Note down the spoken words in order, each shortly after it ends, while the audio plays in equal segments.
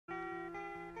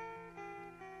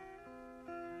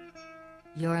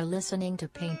You're listening to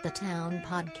Paint the Town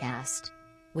podcast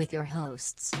with your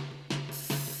hosts,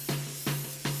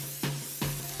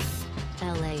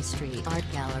 LA Street Art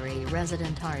Gallery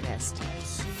resident artist,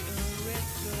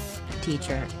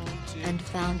 teacher, and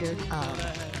founder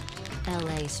of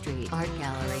LA Street Art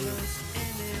Gallery,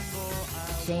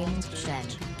 James Shen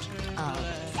of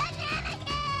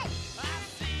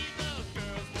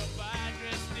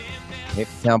Paint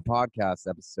the Town podcast,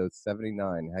 episode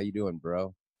 79. How you doing,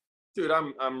 bro? Dude,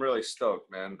 I'm really stoked,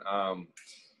 man.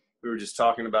 We were just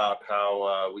talking about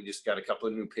how we just got a couple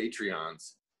of new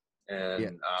Patreons,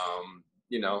 and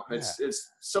it's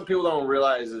some people don't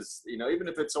realize is even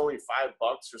if it's only $5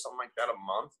 or something like that a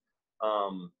month,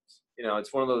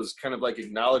 it's one of those kind of like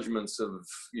acknowledgments of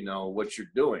what you're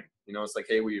doing. It's like,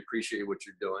 hey, we appreciate what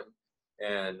you're doing,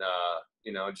 and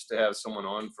just to have someone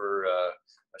on for a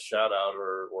shout out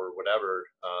or whatever,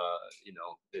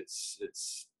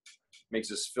 it's makes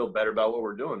us feel better about what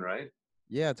we're doing, right?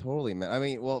 Yeah, totally, man. I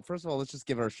mean, well, first of all, let's just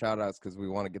give our shout outs because we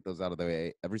want to get those out of the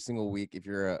way every single week. If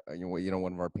you're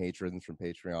one of our patrons from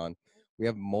Patreon, we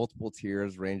have multiple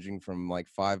tiers ranging from like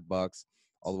 $5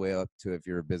 all the way up to, if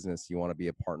you're a business, you want to be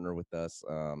a partner with us,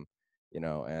 and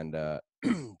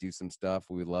do some stuff.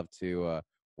 We would love to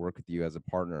work with you as a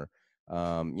partner.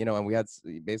 And we had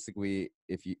basically,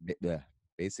 if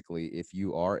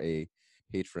you are a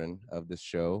patron of this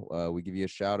show, we give you a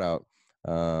shout out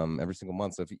every single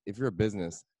month. So if you're a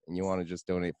business and you want to just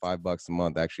donate $5 a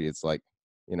month, actually it's like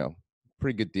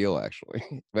pretty good deal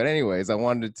actually. But anyways, I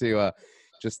wanted to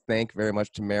just thank very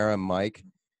much Tamara and Mike.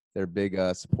 They're big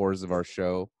supporters of our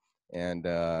show, and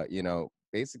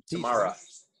basic Tamara.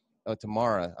 Oh,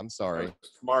 Tamara, I'm sorry.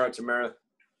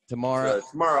 Tamara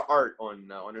Art on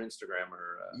Instagram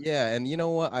or yeah. And you know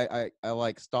what, I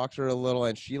like stalked her a little,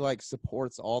 and she like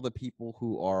supports all the people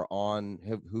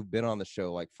who've been on the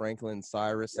show, like Franklin,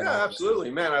 Cyrus. Yeah,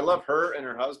 absolutely, man. I love her and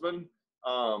her husband,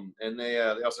 and they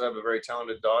also have a very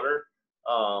talented daughter,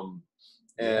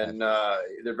 and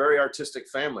they're very artistic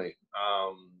family,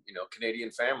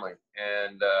 Canadian family,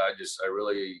 and I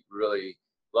really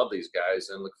love these guys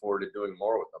and look forward to doing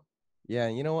more with them. Yeah,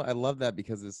 you know what? I love that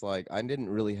because it's like I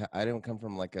didn't come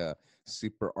from like a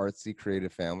super artsy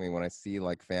creative family. When I see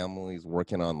like families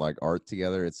working on like art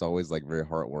together, it's always like very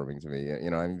heartwarming to me.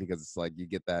 You know what I mean? Because it's like you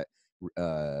get that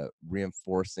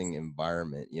reinforcing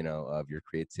environment, of your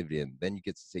creativity, and then you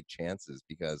get to take chances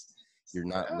because you're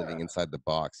not living inside the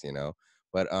box,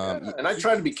 But and I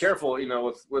try to be careful,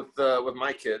 with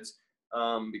my kids,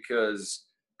 because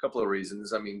a couple of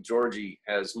reasons. I mean, Georgie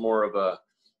has more of a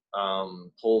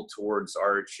pull towards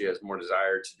art. She has more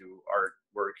desire to do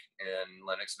artwork, and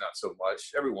Lennox not so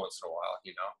much. Every once in a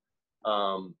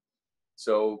while,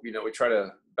 so we try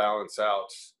to balance out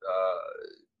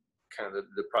kind of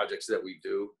the projects that we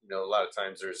do. A lot of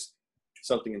times there's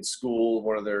something in school,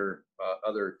 one of their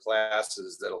other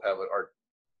classes that'll have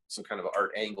some kind of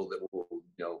art angle that will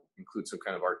include some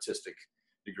kind of artistic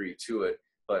degree to it.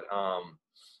 But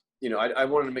I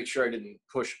wanted to make sure I didn't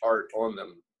push art on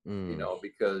them.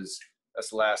 Because that's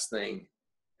the last thing.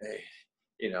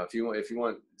 If you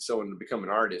want someone to become an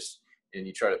artist and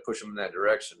you try to push them in that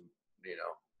direction,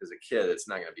 as a kid, it's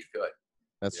not going to be good.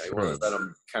 That's true. You want to let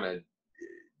them kind of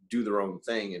do their own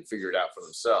thing and figure it out for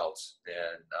themselves.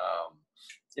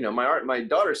 And my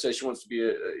daughter says she wants to be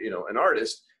an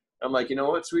artist. I'm like, you know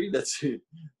what, sweetie,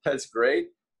 that's great.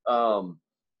 I'm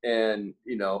gonna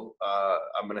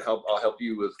I'll help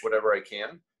you with whatever I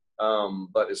can.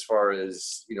 But as far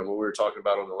as, what we were talking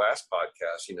about on the last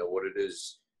podcast, what it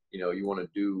is, you want to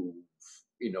do,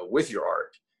 with your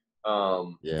art,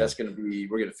 that's going to be,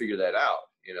 we're going to figure that out,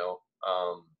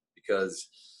 because,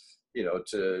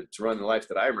 to run the life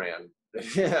that I ran,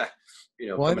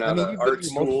 coming out of art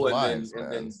school and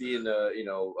then being a,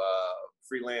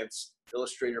 freelance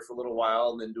illustrator for a little while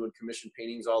and then doing commission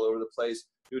paintings all over the place.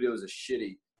 Dude, it was a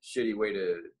shitty way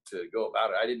to go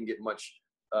about it. I didn't get much,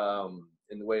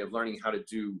 in the way of learning how to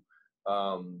do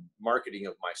marketing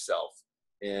of myself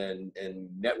and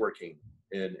networking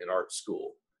in art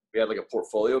school. We had like a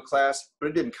portfolio class, but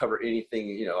it didn't cover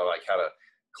anything, like how to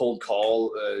cold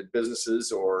call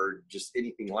businesses or just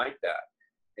anything like that.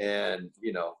 And,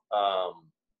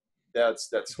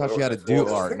 that's what you had to do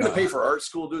art. They're going to pay for art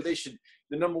school, dude.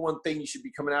 The number one thing you should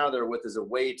be coming out of there with is a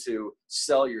way to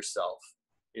sell yourself,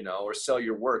 or sell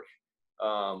your work.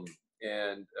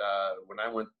 And when I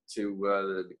went to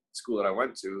the school that I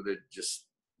went to, that just,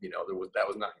 that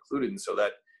was not included. And so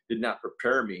that did not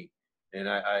prepare me. And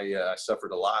I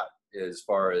suffered a lot as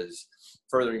far as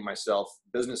furthering myself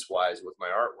business-wise with my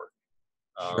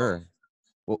artwork. Sure.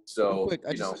 Well, so quick,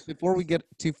 before we get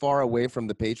too far away from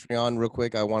the Patreon, real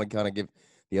quick, I want to kind of give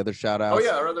the other shout Oh outs.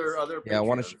 yeah, our other Yeah,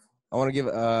 Patreons. I want to give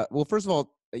well, first of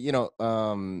all,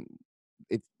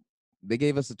 if they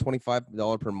gave us a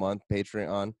 $25 per month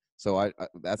Patreon, so I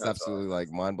that's That's absolutely awesome.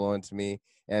 like mind blowing to me.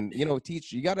 And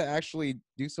Teach, you got to actually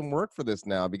do some work for this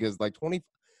now, because like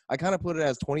I kind of put it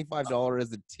as $25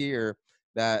 as a tier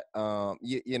that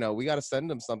we got to send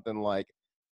them something like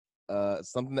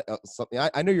something.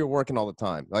 I know you're working all the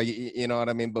time, like you know what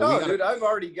I mean, but we No, got dude, I've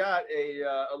already got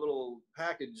a little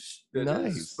package that is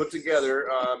nice. put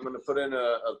together. I'm going to put in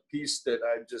a piece that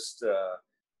I just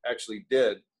actually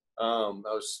did. I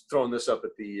was throwing this up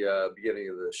at the beginning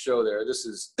of the show there. This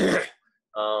is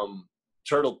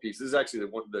turtle piece. This is actually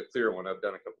the clear one. I've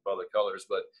done a couple of other colors,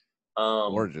 but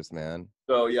Gorgeous, man.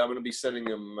 so yeah, I'm going to be sending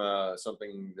them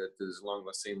something that is along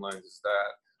the same lines as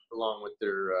that, along with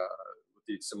their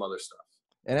some other stuff.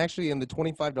 And actually, in the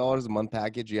 $25 a month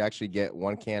package, you actually get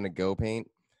 1 can of Go Paint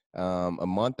a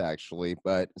month, actually.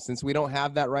 But since we don't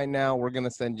have that right now, we're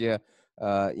gonna send you,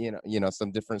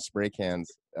 some different spray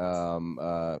cans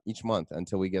each month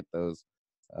until we get those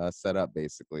set up,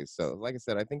 basically. So, like I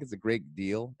said, I think it's a great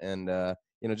deal, and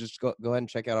just go ahead and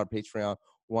check out our Patreon.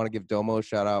 We want to give Domo a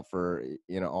shout out for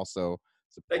also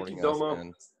supporting Thank you, us. Domo.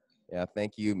 And yeah,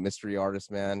 thank you, Mystery Artist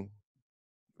Man.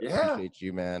 Yeah, Appreciate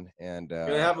you, man. And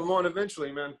gonna have them on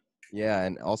eventually, man. yeah,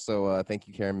 and also thank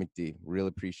you, Karen McD. Really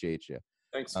appreciate you.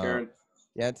 Thanks, Karen.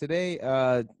 Yeah, today,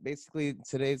 basically,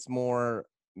 today's more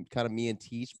kind of me and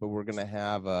Teach, but we're gonna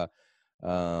have a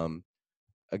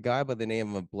guy by the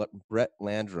name of Brett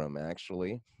Landrum,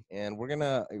 actually, and we're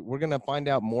gonna find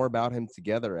out more about him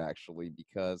together, actually,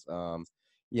 because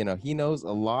he knows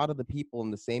a lot of the people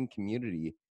in the same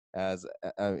community as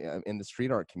in the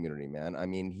street art community, man. I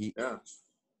mean, he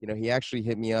actually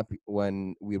hit me up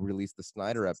when we released the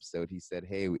Snyder episode. He said,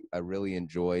 "Hey, I really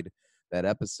enjoyed that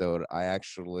episode. I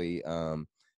actually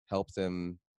helped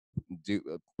him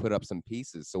put up some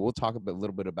pieces." So we'll talk a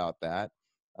little bit about that.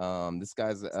 This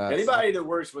guy's anybody that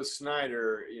works with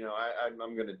Snyder,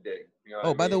 I'm gonna dig.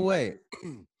 by the way,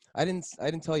 I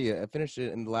didn't tell you. I finished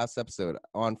it in the last episode.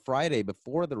 On Friday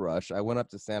before the rush, I went up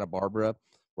to Santa Barbara,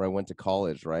 where I went to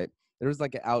college, right? There was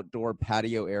like an outdoor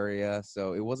patio area,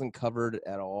 so it wasn't covered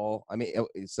at all. I mean,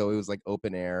 so it was like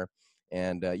open air,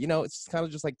 and it's kind of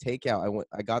just like takeout.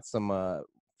 I got some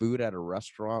food at a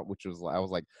restaurant, which I was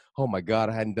like, oh my god,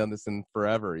 I hadn't done this in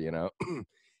forever,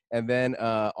 And then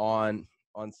on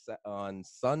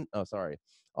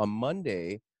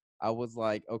Monday, I was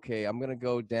like, okay, I'm gonna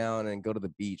go down and go to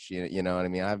the beach. You know what I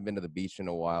mean? I haven't been to the beach in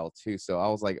a while too, so I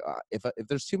was like, if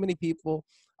there's too many people,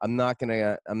 I'm not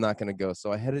gonna go.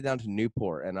 So I headed down to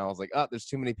Newport, and I was like, oh, there's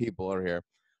too many people over here.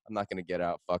 I'm not gonna get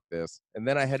out. Fuck this. And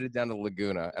then I headed down to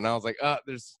Laguna, and I was like, oh,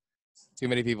 there's too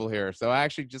many people here. So I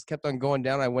actually just kept on going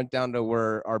down. I went down to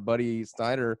where our buddy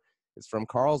Snyder is from,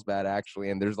 Carlsbad, actually,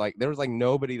 and there was like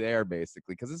nobody there,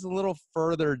 basically, because it's a little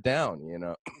further down.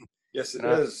 Yes, it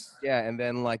is. Yeah, and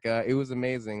then it was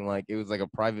amazing. Like it was like a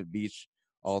private beach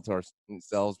all to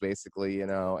ourselves, basically,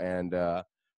 and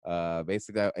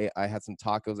basically I had some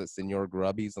tacos at Senor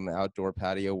Grubby's on the outdoor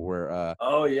patio where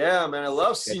oh yeah, man, I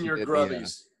love Senor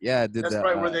Grubby's. That's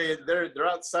right, where their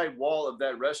outside wall of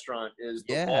that restaurant is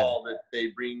the wall that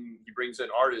he brings in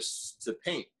artists to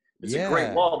paint. It's a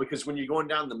great wall, because when you're going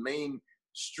down the main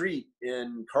street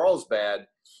in Carlsbad,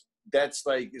 that's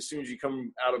like, as soon as you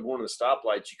come out of one of the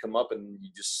stoplights, you come up and you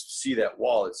just see that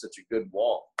wall. It's such a good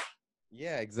wall.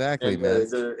 Yeah, exactly, and, man.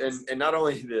 And not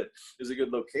only there's a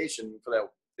good location for that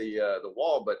the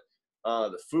wall, but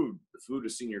the food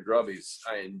of Senor Grubby's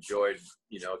I enjoyed,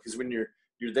 because when you're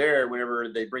there,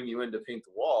 whenever they bring you in to paint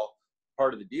the wall,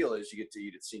 part of the deal is you get to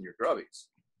eat at Senor Grubby's.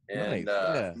 And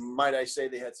might I say,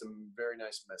 they had some very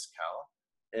nice mezcal,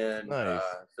 and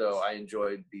so I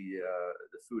enjoyed the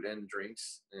food and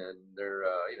drinks, and they're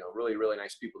really, really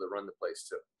nice people that run the place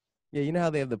too. Yeah, you know how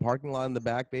they have the parking lot in the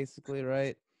back, basically,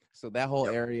 right? So that whole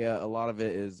area, a lot of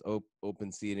it is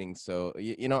open seating. So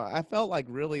I felt like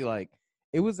really like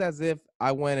it was as if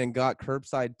I went and got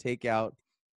curbside takeout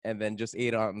and then just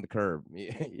ate on the curb.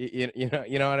 You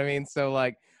know what I mean? So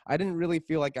like I didn't really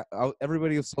feel like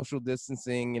everybody was social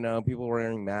distancing. People were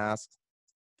wearing masks.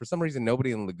 For some reason,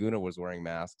 nobody in Laguna was wearing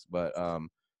masks, but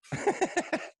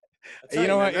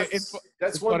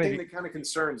that's one thing that kind of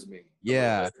concerns me.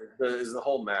 Yeah, is the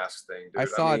whole mask thing. Dude. I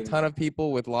saw a ton of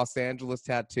people with Los Angeles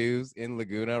tattoos in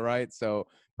Laguna, right? So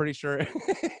pretty sure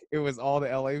it was all the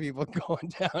LA people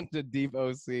going down to deep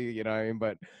OC. You know what I mean?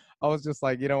 But I was just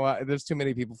like, you know what? There's too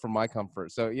many people for my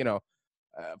comfort. So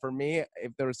for me,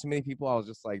 if there was too many people, I was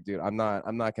just like, dude, I'm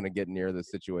not gonna get near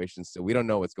this situation. So we don't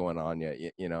know what's going on yet.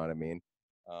 You know what I mean?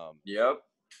 Yep,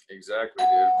 exactly,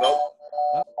 dude. Well,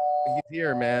 he's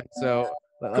here, man. So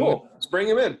But Cool. Let's bring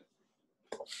him in.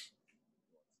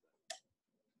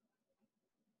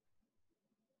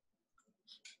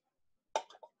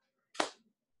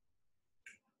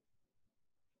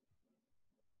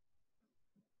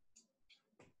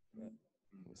 Let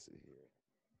me see here.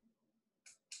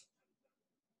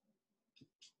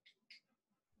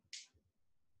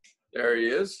 There he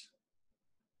is.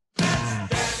 Does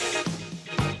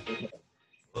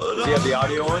he have the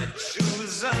audio on?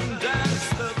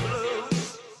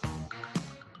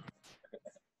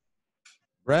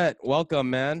 Brett, welcome,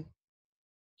 man.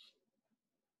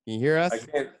 Can you hear us? I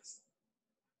can't.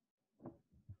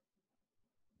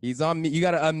 He's on. You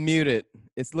got to unmute it.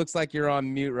 It looks like you're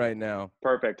on mute right now.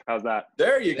 Perfect. How's that?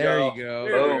 There you There go. you go.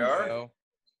 There we Boom. are.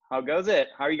 How goes it?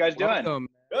 How are you guys doing? Welcome.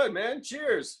 Good, man.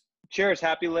 Cheers. Cheers.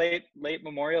 Happy late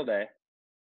Memorial Day.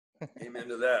 Amen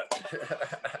to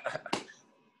that.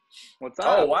 What's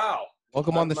up? Oh, wow.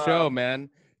 Welcome on the I'm, show, man.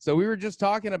 So we were just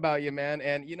talking about you, man,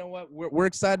 and you know what? We're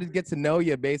excited to get to know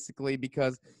you, basically,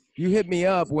 because you hit me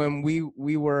up when we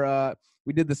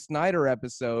did the Snyder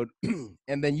episode,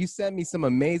 and then you sent me some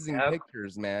amazing Yep.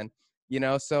 pictures, man. You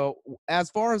know, so as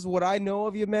far as what I know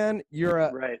of you, man, you're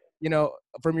a, Right. you know,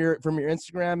 from your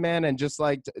Instagram, man, and just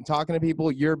like talking to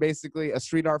people, you're basically a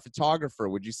street art photographer.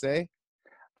 Would you say?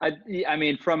 I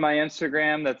mean, from my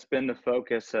Instagram, that's been the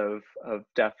focus of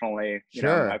definitely, you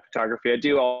know, Sure. my photography. I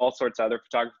do all sorts of other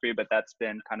photography, but that's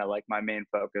been kind of like my main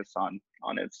focus on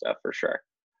Insta for sure.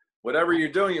 Whatever you're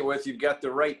doing it with, you've got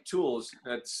the right tools.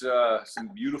 That's some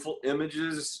beautiful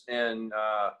images, and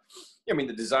I mean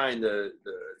the design, the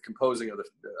composing of the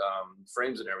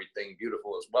frames and everything,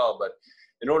 beautiful as well. But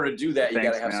in order to do that, you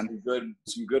got to have Thanks,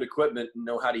 some good equipment and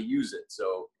know how to use it.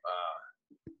 So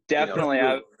Definitely, you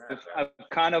know, I've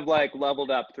kind of like leveled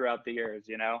up throughout the years.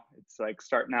 You know, it's like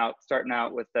starting out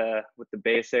with the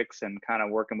basics and kind of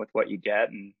working with what you get,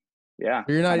 and yeah.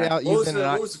 You're not out what using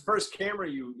what was the first camera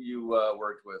you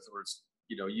worked with, or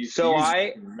you So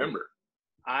I remember.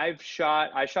 I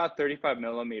shot 35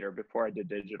 millimeter before I did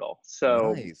digital.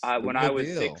 So Nice. when Good I was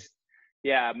deal. 6,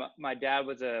 yeah, my dad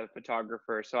was a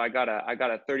photographer. So I got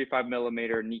a 35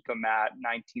 millimeter Nikomat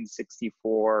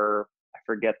 1964. I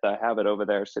forget I have it over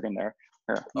there sitting there.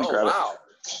 Here, let me Oh grab it. wow!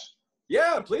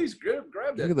 Yeah, please grab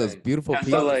that. Look at those thing. beautiful Yeah, so,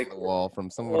 pieces like, on the wall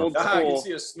from some of old our. I can school.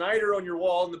 see a Snyder on your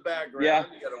wall in the background. Yeah.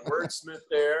 You got a wordsmith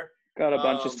there. Got a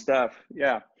bunch of stuff.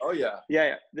 Yeah. Oh yeah.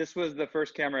 Yeah. This was the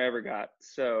first camera I ever got.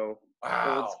 So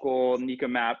Wow. old school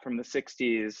Nikomat from the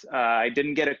 60s. I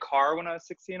didn't get a car when I was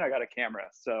 16. I got a camera.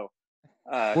 So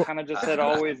Well- kind of just had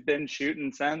always been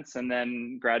shooting since, and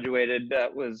then graduated.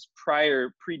 That was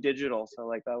pre-digital. So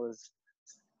like that was,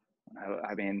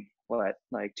 I mean, what,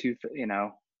 like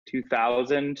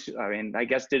 2000. I mean, I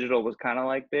guess digital was kind of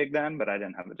like big then, but I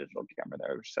didn't have a digital camera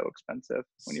there. It was so expensive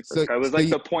when you first So- got. It was so like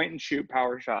you- the point and shoot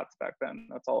power shots back then.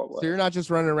 That's all it was. So you're not just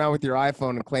running around with your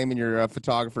iPhone and claiming you're a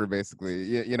photographer, basically.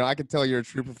 You know, I can tell you're a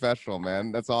true professional,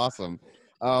 man. That's awesome.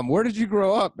 Where did you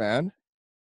grow up, man?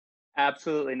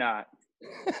 Absolutely not.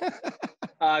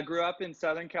 Grew up in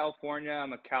Southern California.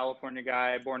 I'm a California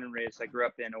guy, born and raised. I grew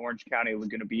up in Orange County,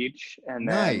 Laguna Beach, and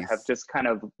then Nice. have just kind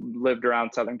of lived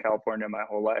around Southern California my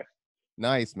whole life.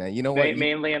 Nice, man. You know what?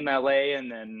 Mainly in LA,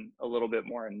 and then a little bit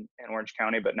more in Orange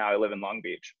County, but now I live in Long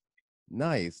Beach.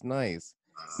 Nice. You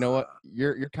know what?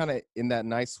 You're kind of in that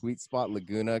nice sweet spot,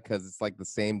 Laguna, because it's like the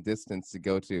same distance to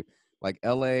go to like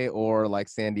LA or like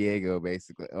San Diego,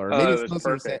 basically, or maybe Oh, it's it was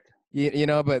closer to perfect. you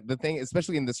know. But the thing,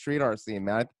 especially in the street art scene,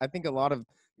 man, I think a lot of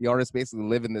the artists basically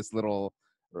live in this little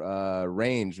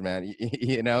range, man.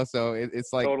 You know, so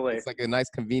it's like Totally. it's like a nice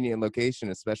convenient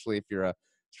location, especially if you're a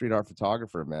street art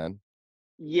photographer, man.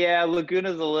 Yeah,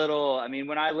 Laguna's a little. I mean,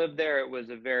 when I lived there, it was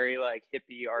a very like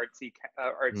hippie, artsy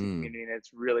Mm. community, and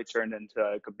it's really turned into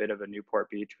like a bit of a Newport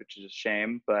Beach, which is a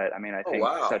shame. But I mean, I Oh, think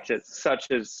wow. such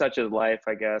is life,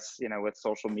 I guess. You know, with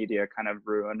social media kind of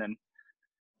ruin, and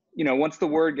you know, once the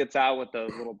word gets out with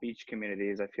those little beach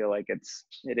communities, I feel like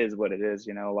it is what it is.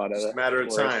 You know, a lot of Just a matter of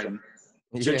tourists time.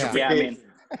 Yeah. Yeah, I mean,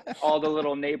 all the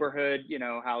little neighborhood, you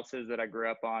know, houses that I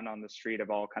grew up on the street have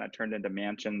all kind of turned into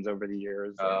mansions over the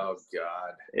years. Oh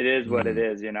God. It is what it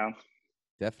is, you know.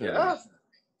 Definitely. Yeah.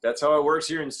 That's how it works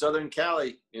here in Southern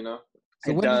Cali. You know.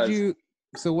 So It when does.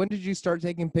 did you start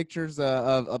taking pictures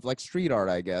of like street art?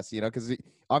 I guess, you know, because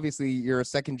obviously you're a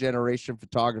second generation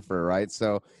photographer, right?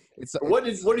 So it's What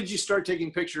did you start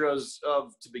taking pictures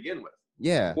of to begin with?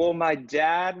 yeah. Well, my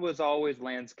dad was always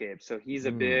landscape, so he's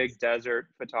a Mm. big desert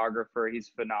photographer. He's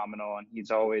phenomenal, and it's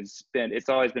always been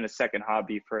a second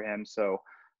hobby for him. So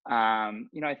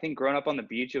I think growing up on the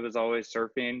beach, it was always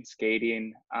surfing,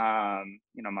 skating.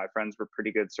 My friends were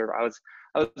pretty good surfers.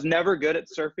 I was never good at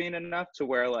surfing enough to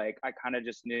where like I kind of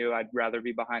just knew I'd rather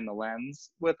be behind the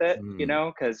lens with it,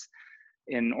 because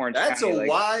in Orange That's County, a like,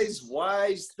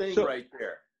 wise thing so, right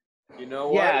there. You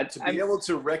know yeah, what? To be able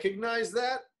to recognize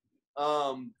that,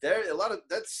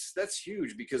 that's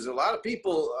huge, because a lot of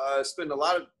people spend a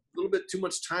little bit too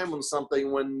much time on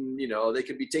something when they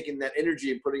could be taking that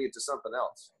energy and putting it to something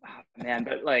else. man,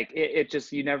 but like it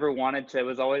just, you never wanted to. It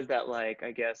was always that, like,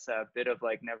 I guess a bit of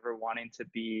like never wanting to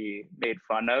be made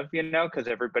fun of, because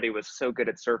everybody was so good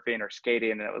at surfing or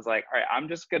skating, and it was like, all right, I'm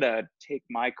just gonna take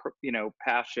my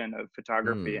passion of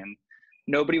photography, and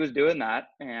nobody was doing that.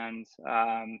 And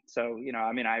so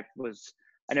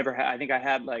I think I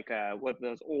had like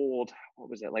old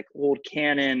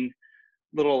Canon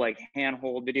little like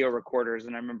handhold video recorders,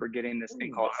 and I remember getting this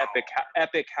thing called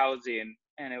Epic Housing,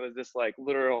 and it was this like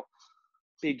literal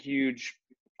big huge,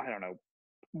 I don't know,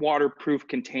 waterproof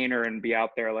container, and be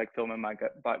out there like filming my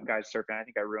guys surfing. I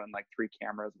think I ruined like 3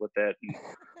 cameras with it.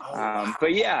 And, but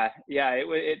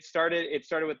it started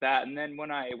with that. And then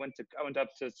when I went up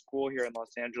to school here in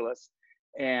Los Angeles,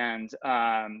 and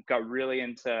got really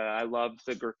into, I loved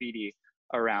the graffiti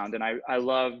around, and I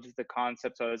loved the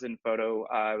concepts. I was in photo,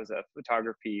 I was a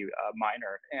photography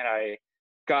minor, and I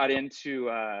got into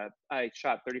I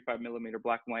shot 35 millimeter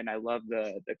black and white, and I love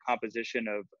the composition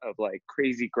of like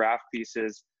crazy graph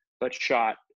pieces, but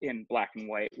shot in black and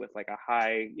white with like a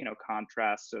high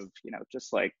contrast of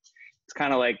just like, it's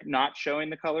kind of like not showing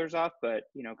the colors off, but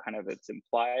kind of it's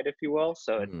implied, if you will.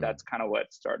 So that's kind of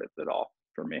what started it all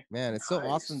for me. Man, it's so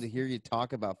awesome to hear you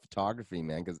talk about photography,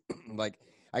 man, because like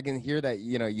I can hear that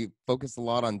you focus a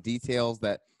lot on details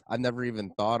that I've never even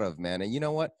thought of, man. And you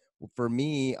know what? For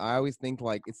me, I always think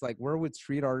like, it's like, where would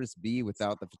street artists be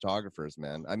without the photographers,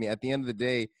 man? I mean, at the end of the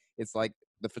day, it's like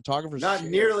the photographers not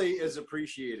nearly as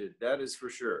appreciated. That is for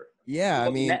sure. Yeah,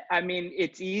 well, I mean,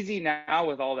 it's easy now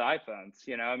with all the iPhones.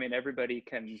 I mean, everybody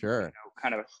can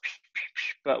kind of.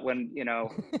 But when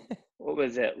what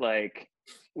was it like?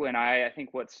 When I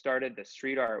think what started the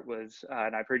street art was,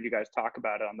 and I've heard you guys talk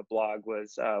about it on the blog,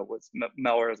 was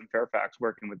Melrose and Fairfax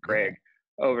working with Greg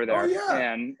over there. Oh,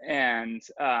 yeah. And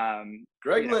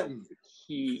Greg Litton.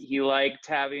 He liked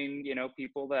having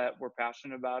people that were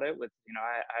passionate about it. With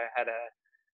I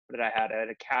had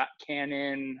a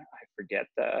Canon, I forget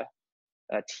the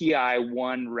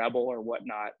TI-1 Rebel or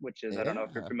whatnot, which is, I don't know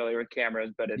if you're familiar with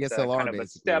cameras, but it's DSLR, kind of a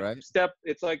step.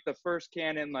 It's like the first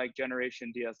Canon like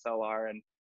generation DSLR, and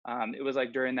it was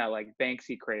like during that like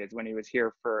Banksy craze when he was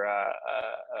here for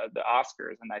the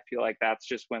Oscars, and I feel like that's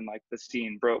just when like the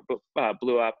scene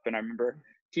blew up. And I remember,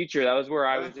 Teacher, that was where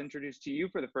I was introduced to you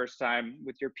for the first time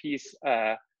with your piece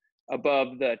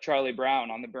above the Charlie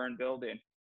Brown on the burned building.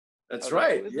 That's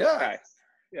right. Like, yeah.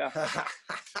 Yeah.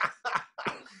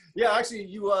 Yeah, actually,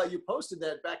 you posted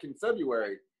that back in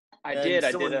February. I did.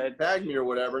 Someone tagged me or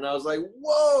whatever, and I was like,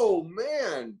 "Whoa,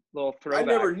 man! Little throwback. I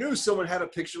never knew someone had a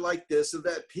picture like this of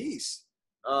that piece."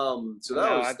 So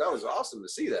that was awesome to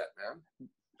see that, man.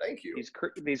 Thank you.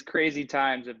 These crazy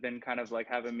times have been kind of like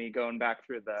having me going back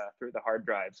through the hard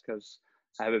drives, because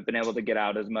I haven't been able to get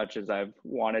out as much as I've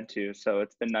wanted to. So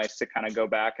it's been nice to kind of go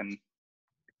back and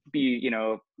be,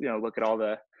 look at all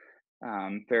the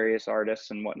various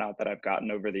artists and whatnot that I've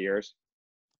gotten over the years.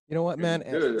 You know what, man?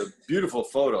 They're beautiful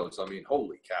photos. I mean,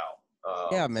 holy cow.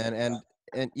 Yeah, man.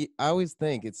 And I always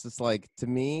think it's just like, to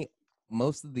me,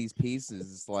 most of these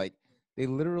pieces, it's like they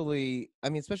literally, I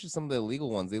mean, especially some of the illegal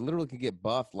ones, they literally could get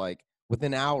buffed like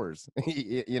within hours.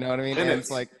 You know what I mean? Minutes. And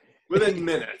it's like within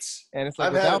minutes. And it's like,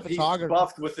 I've without had a piece photography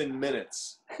buffed within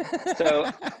minutes.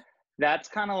 So that's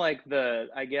kind of like the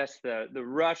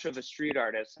rush of a street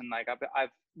artist. And like I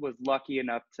was lucky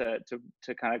enough to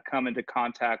kind of come into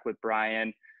contact with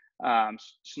Brian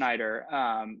Schneider,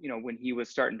 when he was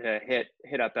starting to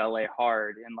hit up LA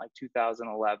hard in like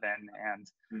 2011,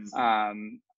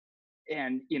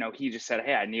 and he just said,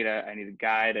 "Hey, I need a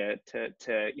guy to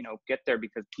get there,"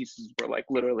 because pieces were like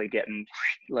literally getting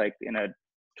like in a,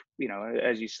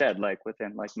 as you said, like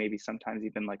within like maybe sometimes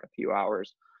even like a few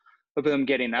hours of them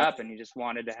getting up, and he just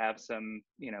wanted to have some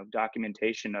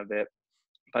documentation of it.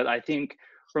 But I think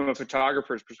from a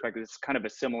photographer's perspective, it's kind of a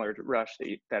similar rush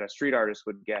that a street artist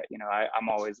would get. I'm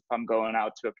always, if I'm going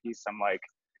out to a piece, I'm like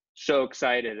so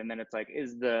excited, and then it's like,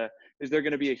 is there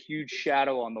going to be a huge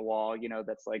shadow on the wall,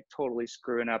 that's like totally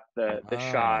screwing up the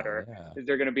shot, or is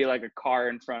there going to be like a car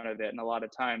in front of it? And a lot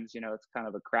of times, it's kind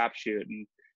of a crapshoot, and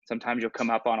sometimes you'll come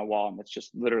up on a wall and it's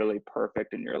just literally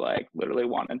perfect, and you're like literally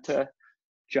wanting to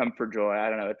jump for joy. I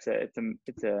don't know.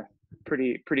 It's a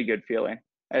pretty good feeling.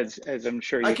 as I'm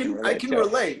sure you I can can relate to.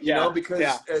 relate, you know, Yeah, because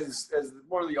yeah. as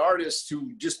one of the artists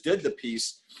who just did the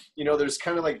piece, you know, there's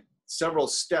kind of like several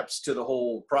steps to the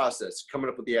whole process: coming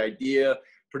up with the idea,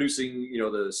 producing, you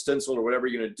know, the stencil or whatever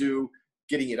you're gonna do,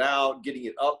 getting it out, getting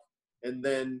it up, and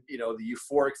then, you know, the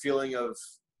euphoric feeling of,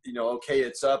 you know, okay,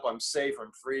 it's up, I'm safe,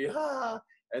 I'm free,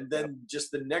 and then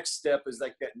just the next step is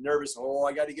like that nervous, oh,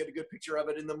 I got to get a good picture of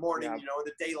it in the morning, you know, in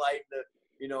the daylight,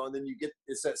 you know, and then you get,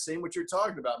 it's that same what you're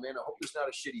talking about, man. I hope there's not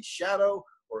a shitty shadow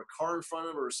or a car in front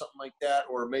of it or something like that,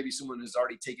 or maybe someone has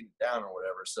already taken it down or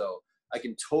whatever. So I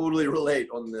can totally relate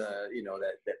on the, you know,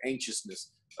 that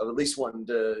anxiousness of at least wanting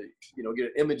to, you know, get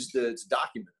an image that's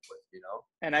documented with, you know.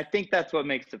 And I think that's what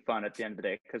makes it fun at the end of the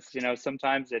day, because, you know,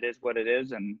 sometimes it is what it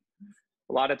is, and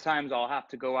a lot of times I'll have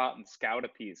to go out and scout a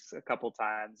piece a couple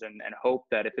times and hope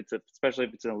that if it's especially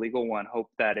if it's an illegal one, hope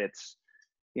that it's,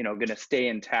 you know, going to stay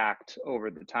intact over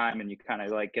the time. And you kind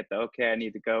of like get the, okay, I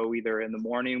need to go either in the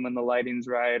morning when the lighting's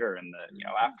right, or in the, you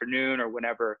know, afternoon or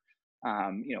whenever,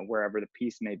 you know, wherever the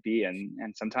piece may be.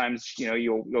 And sometimes, you know,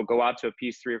 you'll go out to a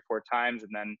piece 3 or 4 times,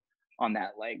 and then on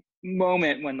that like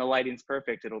moment when the lighting's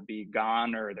perfect, it'll be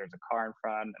gone, or there's a car in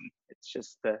front, and it's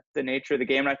just the nature of the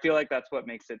game. And I feel like that's what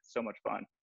makes it so much fun.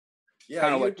 Yeah,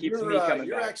 Kind of what keeps me coming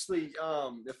you're back. actually,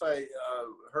 if I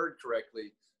heard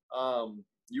correctly,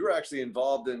 you were actually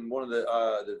involved in one of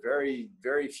the very,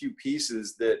 very few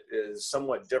pieces that is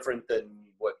somewhat different than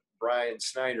what Brian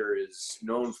Snyder is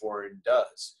known for and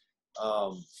does.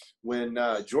 When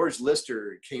George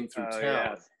Lister came through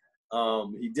town,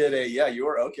 he did you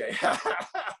were okay.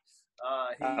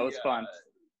 That was fun.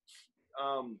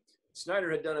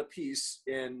 Snyder had done a piece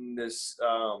in this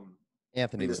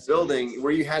Anthony, in this building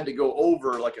where you had to go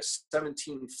over like a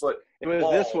 17-foot. It was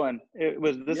wall. This one. It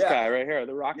was this guy right here,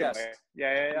 the Rocket Yes. Man.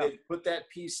 Yeah. They put that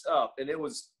piece up, and it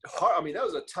was hard. I mean, that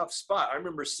was a tough spot. I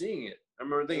remember seeing it. I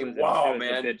remember thinking, "Wow,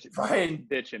 man, Brian,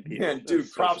 man,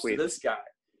 dude, props to this guy."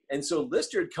 And so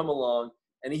Lister had come along,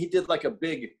 and he did like a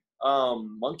big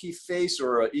monkey face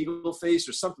or an eagle face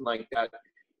or something like that,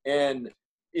 and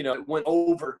you know, it went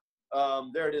over.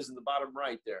 There it is in the bottom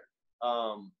right there.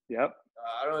 Yep.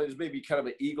 I don't know. It was maybe kind of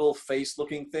an eagle face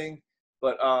looking thing,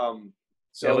 but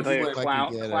so it looked like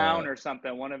went, a clown or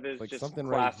something. One of his like just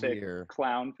classic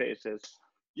clown faces.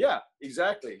 Yeah,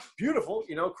 exactly. Beautiful,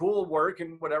 you know, cool work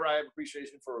and whatever. I have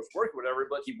appreciation for his work, whatever.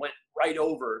 But he went right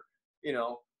over, you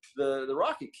know, the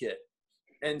Rocket Kid,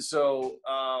 and so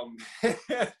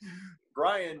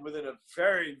Brian, within a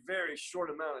very, very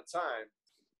short amount of time,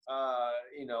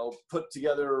 you know, put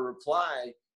together a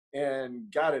reply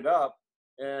and got it up.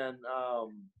 And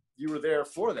you were there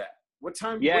for that. What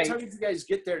time did you guys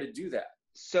get there to do that?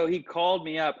 So he called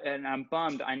me up, and I'm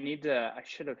bummed. I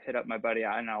should have hit up my buddy.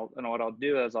 And what I'll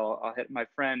do is I'll hit my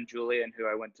friend Julian, who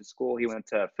I went to school. He went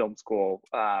to film school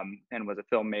and was a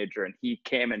film major, and he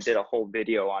came and did a whole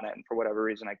video on it. And for whatever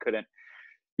reason, I couldn't.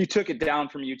 He took it down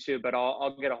from YouTube, but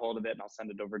I'll get a hold of it and I'll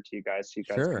send it over to you guys so you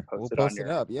guys can post it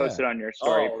on your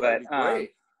story. Oh, but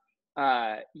great.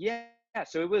 Yeah,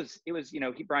 so it was, you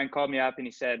know, Brian called me up and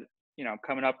he said, you know,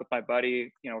 coming up with my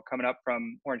buddy, you know, coming up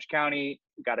from Orange County,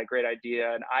 we got a great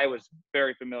idea. And I was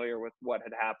very familiar with what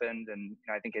had happened. And, you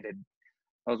know, I think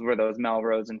those were those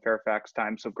Melrose and Fairfax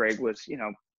times. So Greg was, you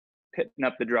know, pitting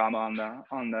up the drama on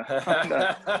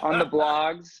the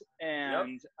blogs.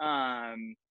 And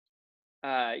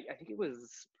I think it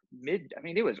was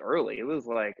it was early. It was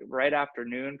like right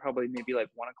afternoon, probably maybe like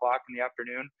 1 o'clock in the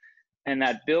afternoon. And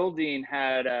that building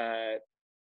had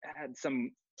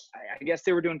some, I guess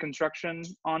they were doing construction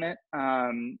on it.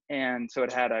 And so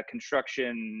it had a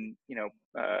construction, you know,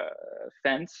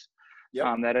 fence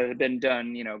that had been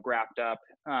done, you know, grapped up.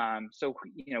 So,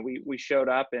 you know, we showed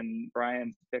up in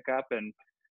Brian's pickup, and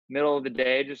middle of the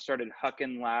day just started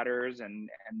hucking ladders and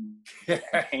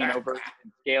paint over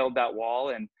and scaled that wall.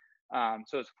 And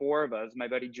so it's 4 of us, my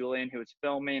buddy Julian, who was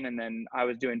filming, and then I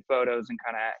was doing photos and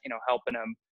kind of, you know, helping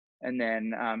him. And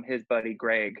then his buddy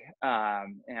Greg,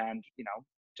 and you know,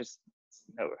 just,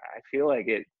 you know, I feel like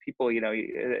people, you know,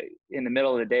 in the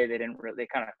middle of the day, they kind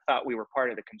of thought we were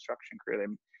part of the construction crew.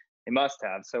 They must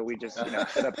have. So we just, you know,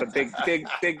 set up a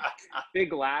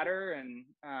big ladder, and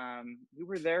we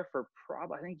were there for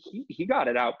I think he got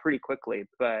it out pretty quickly.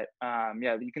 But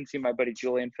yeah, you can see my buddy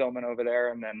Julian filming over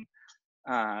there, and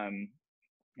then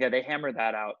they hammered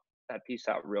that piece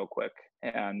out real quick,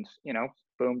 and you know,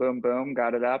 boom, boom, boom,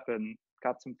 got it up and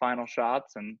got some final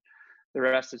shots, and the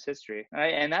rest is history.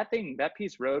 And that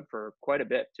piece rode for quite a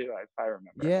bit too, if I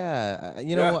remember. Yeah,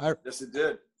 you know, yes, it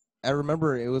did. I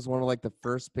remember it was one of like the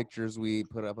first pictures we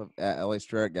put up at LA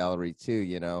Street Art Gallery too,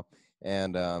 you know,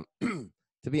 and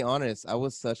To be honest, I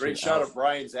was such Great an shot of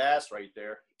Brian's ass right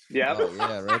there. Yeah. Oh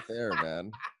yeah, right there,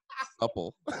 man.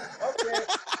 Supple.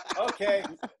 Okay,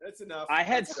 that's enough. I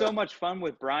had That's so good. much fun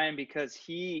with Brian because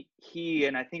he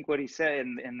and I think what he said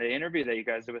in the interview that you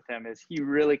guys did with him is he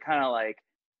really kind of like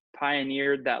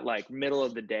pioneered that like middle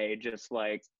of the day, just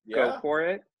like go Yeah. for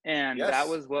it. And Yes, that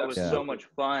was what was so absolutely. much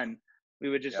fun. We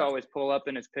would just Yeah. always pull up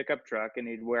in his pickup truck and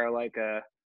he'd wear like a,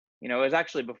 you know, it was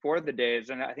actually before the days.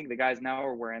 And I think the guys now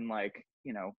are wearing like,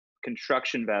 you know,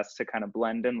 construction vests to kind of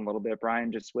blend in a little bit.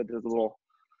 Brian just with his little,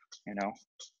 you know,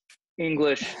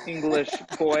 English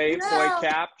boy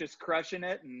cap, just crushing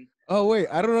it. And Oh wait,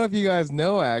 I don't know if you guys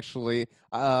know actually.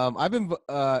 I've been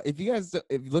if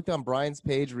you looked on Brian's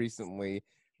page recently,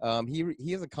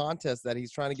 he has a contest that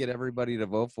he's trying to get everybody to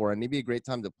vote for, and maybe a great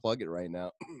time to plug it right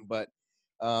now. But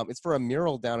it's for a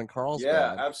mural down in Yeah,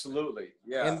 Carlsbad. absolutely.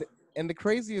 Yeah. And the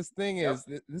craziest thing Yep. is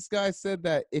this guy said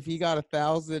that if he got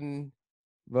 1,000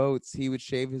 votes, he would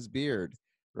shave his beard,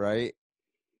 right?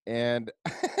 And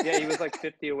yeah, he was like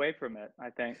 50 away from it, I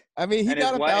think. I mean, he And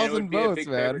got his wife, and it 1,000 would be a votes, big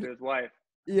favor man. to his wife.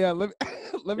 Yeah, let me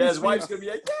Yeah, his see wife's if- gonna be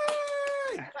like,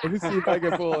 yay! Let me see if I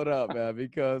can pull it up, man,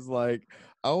 because like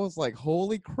I was like,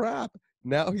 holy crap!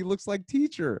 Now he looks like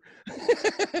Teacher.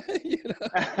 You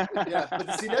know? Yeah,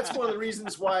 but see, that's one of the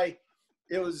reasons why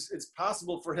it's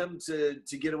possible for him to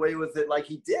get away with it like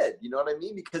he did. You know what I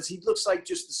mean? Because he looks like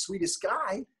just the sweetest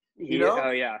guy, you know?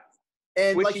 Oh yeah.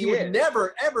 and Which like he he would is.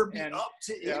 never ever be And- up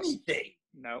to yep. anything,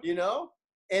 No. you know.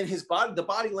 And his the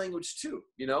body language too,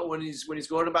 you know, when he's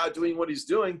going about doing what he's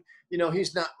doing, you know,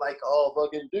 he's not like, oh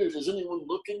fucking dude, is anyone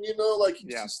looking, you know, like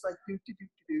he's Yeah. just like do do do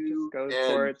do. Just goes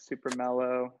And for it, super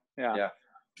mellow. Yeah. Yeah.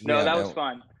 No, Yeah, that no. was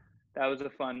fun. That was a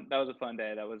fun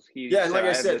day. That was he. Yeah, and like I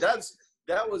had said, this-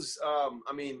 that was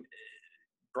I mean,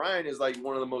 Brian is like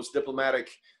one of the most diplomatic,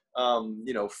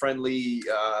 you know, friendly,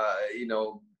 you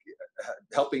know,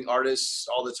 helping artists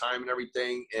all the time and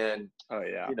everything. And oh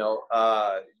yeah. you know,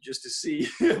 just to see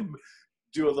him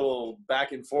do a little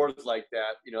back and forth like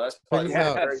that, you know, that's probably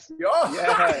Check one of this the very- oh,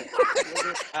 Yes.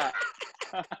 Look at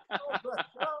that.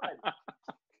 oh my God.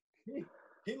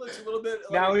 He looks a little bit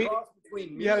Now like he- a cross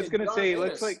between me Yeah, I was and gonna John say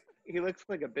Ennis. he looks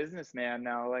like a businessman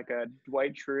now, like a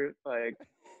Dwight Schrute, like.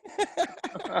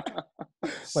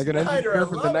 Like an Snyder, engineer I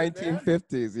from the love it, man.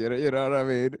 1950s. You know what I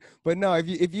mean? But no, if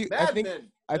you Mad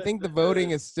Men. I think the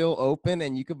voting is still open,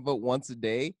 and you can vote once a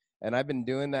day. And I've been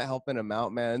doing that, helping him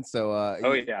out, man. So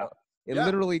Oh you yeah. know, it Yeah.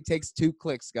 literally takes 2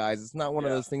 clicks, guys. It's not one of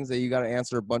Yeah. those things that you got to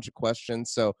answer a bunch of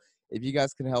questions. So if you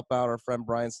guys can help out our friend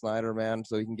Brian Snyder, man,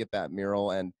 so he can get that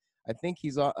mural, and I think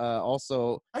he's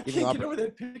also I giving can't get over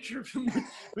that picture of him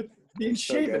with being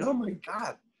So shaven. good. Oh my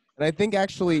God. And I think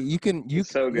actually you can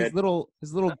so his good. little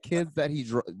kids that he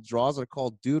draws are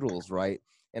called doodles, right?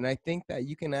 And I think that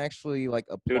you can actually like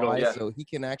apply Doodles. Yeah. so he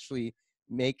can actually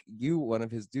make you one of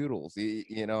his doodles.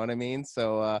 You know what I mean?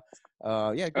 So yeah,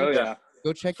 Oh yeah.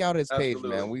 go check out his page,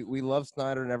 man. Absolutely. We love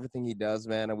Snyder and everything he does,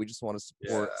 man, and we just want to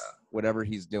support Yeah. whatever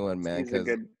he's doing, man.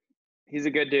 He's a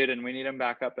good dude, and we need him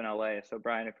back up in LA. So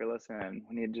Brian, if you're listening,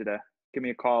 we need you to give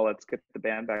me a call. Let's get the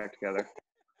band back together.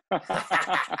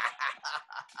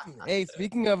 Hey,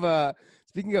 speaking of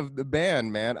the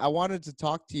band, man, I wanted to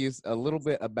talk to you a little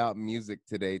bit about music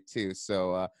today too.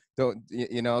 So don't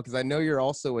you know, because I know you're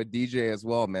also a DJ as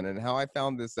well, man. And how I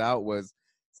found this out was,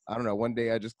 I don't know, one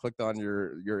day I just clicked on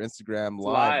your Instagram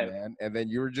live, man, and then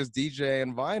you were just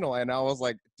DJing vinyl, and I was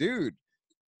like, dude,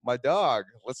 my dog,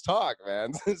 let's talk,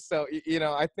 man. So you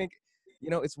know, I think, you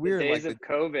know, it's weird. The days like of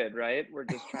COVID, right? We're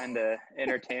just trying to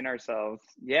entertain ourselves.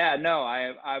 Yeah, no,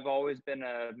 I've always been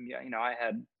you know,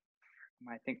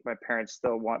 I think my parents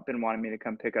still been wanting me to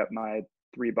come pick up my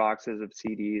 3 boxes of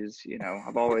CDs. You know,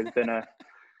 I've always been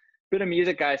a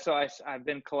music guy. So I've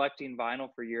been collecting vinyl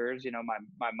for years. You know,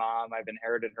 my mom, I've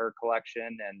inherited her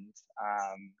collection,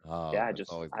 and yeah, I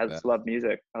just love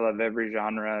music. I love every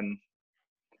genre, and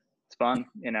it's fun.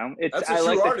 You know, That's a I true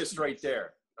like artist right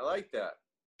there. I like that.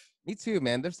 Me too,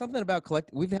 man. There's something about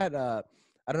We've had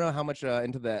I don't know how much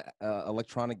into the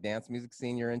electronic dance music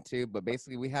scene you're into, but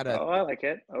basically we had Oh, I like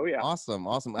it. Oh yeah. awesome.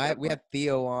 We had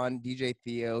Theo on, DJ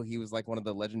Theo. He was like one of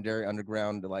the legendary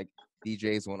underground like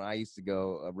DJs when I used to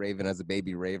go raving as a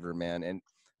baby raver, man.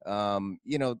 And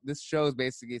you know, this show is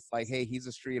basically, it's like, hey, he's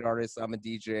a street artist, I'm a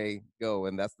DJ, go,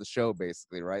 and that's the show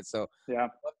basically, right? So Yeah.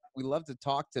 we love to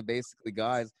talk to basically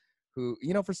guys who,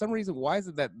 you know, for some reason, why is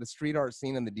it that the street art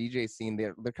scene and the DJ scene,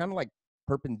 they're kind of like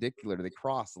perpendicular, they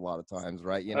cross a lot of times,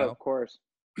 right? You know, of course.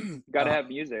 You got to have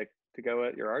music to go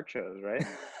at your art shows, right?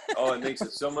 Oh, it makes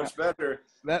it so much better.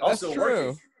 that's Also true.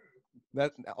 working.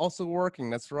 That also working.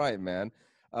 That's right, man.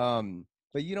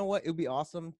 But you know what? It would be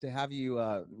awesome to have you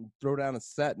throw down a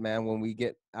set, man, when we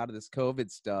get out of this COVID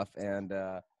stuff. And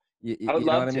I would you know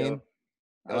love what I to. mean?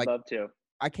 I would Like, love to.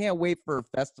 I can't wait for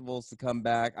festivals to come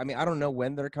back. I mean, I don't know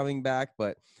when they're coming back,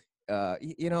 but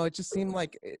you know, it just seemed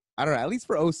like I don't know. At least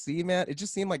for OC, man, it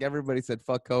just seemed like everybody said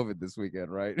 "fuck COVID" this weekend,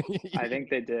 right? I think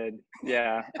they did.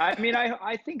 Yeah. I mean,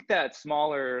 I think that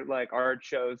smaller like art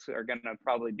shows are going to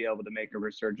probably be able to make a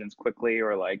resurgence quickly,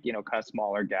 or like, you know, kind of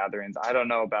smaller gatherings. I don't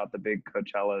know about the big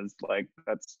Coachellas. Like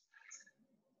that's,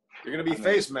 You're going to be I mean,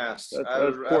 face masks. I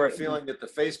have a feeling that the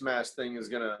face mask thing is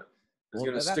going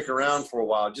to stick around for a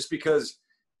while, just because,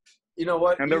 you know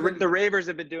what? And the ravers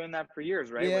have been doing that for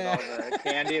years, right? Yeah. With all the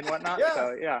candy and whatnot. Yeah.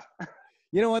 So yeah.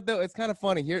 You know what though? It's kind of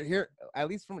funny here, at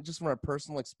least from a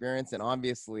personal experience, and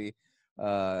obviously,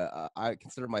 I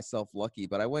consider myself lucky.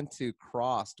 But I went to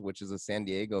Crossed, which is a San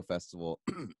Diego festival.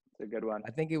 It's a good one.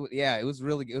 I think it was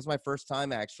it was my first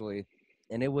time actually,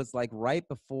 and it was like right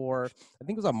before, I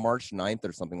think it was on March 9th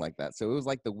or something like that. So it was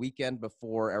like the weekend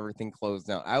before everything closed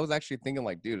down. I was actually thinking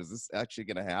like, dude, is this actually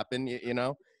gonna happen? You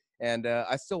know? And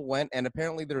I still went, and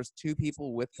apparently there was 2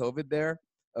 people with COVID there.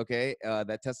 Okay,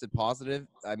 that tested positive.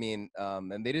 I mean,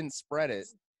 and they didn't spread it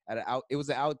it was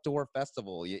an outdoor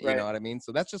festival. You Right. know what I mean?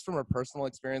 So that's just from a personal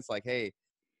experience. Like, hey,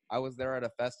 I was there at a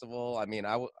festival. I mean,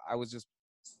 I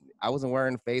wasn't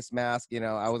wearing a face mask. You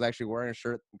know, I was actually wearing a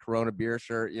shirt, Corona beer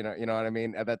shirt. You know what I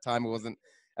mean? At that time, it wasn't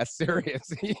as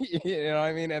serious. You know what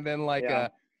I mean? And then like, Yeah.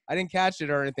 I didn't catch it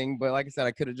or anything, but like I said,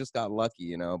 I could have just got lucky,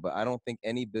 you know. But I don't think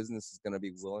any business is going to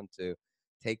be willing to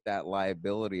take that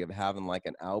liability of having like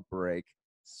an outbreak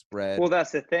spread. Well,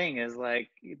 that's the thing is like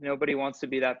nobody wants to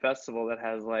be that festival that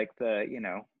has like the, you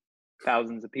know,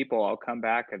 thousands of people all come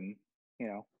back and, you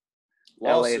know,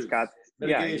 LA's got,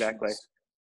 yeah, exactly.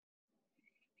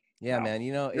 Yeah, No. man.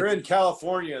 You know, You're in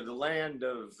California, the land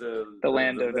of the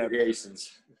land of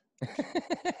litigations.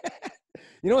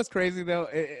 You know what's crazy though?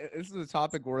 This is a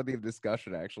topic worthy of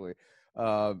discussion. Actually,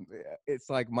 it's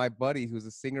like my buddy, who's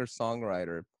a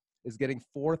singer-songwriter, is getting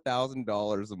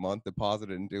 $4,000 a month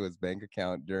deposited into his bank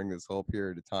account during this whole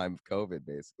period of time of COVID,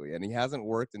 basically, and he hasn't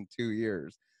worked in 2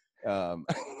 years.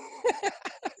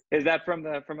 Is that from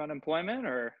unemployment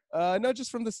or? No,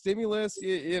 just from the stimulus. There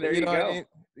you you know, go.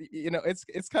 you know,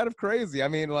 it's kind of crazy. I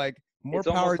mean, like more It's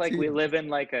power almost like to we you. live in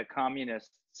like a communist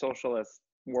socialist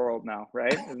world now,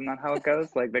 right? Isn't that how it goes?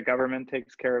 Like the government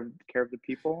takes care of the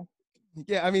people.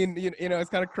 Yeah, I mean, you know, it's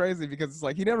kind of crazy because it's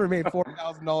like he never made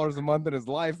 $4,000 a month in his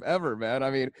life ever, man.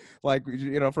 I mean, like,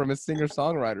 you know, from his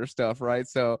singer-songwriter stuff, right?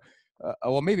 So,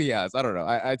 well, maybe he has. I don't know.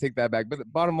 I take that back. But the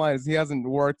bottom line is he hasn't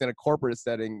worked in a corporate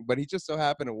setting, but he just so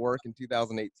happened to work in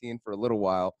 2018 for a little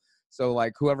while. So,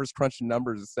 like, whoever's crunching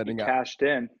numbers is sending out Cashed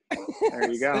in. There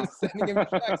you go. sending him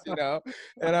checks, you know.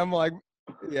 And I'm like,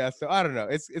 yeah. So I don't know.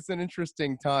 It's an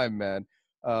interesting time, man.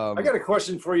 I got a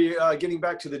question for you. Getting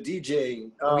back to the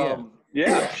DJing.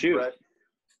 Yeah, shoot. Brett,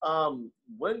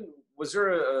 when was there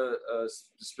a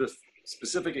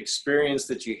specific experience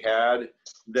that you had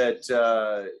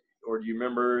that, or do you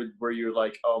remember where you're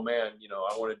like, oh man, you know,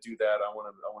 I want to do that. I want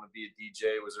to be a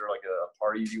DJ. Was there like a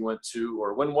party you went to,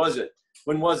 or when was it?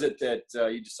 When was it that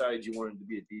you decided you wanted to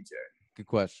be a DJ? Good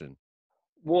question.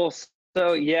 Well,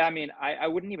 so yeah, I mean, I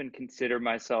wouldn't even consider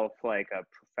myself like a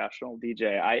professional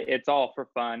DJ. It's all for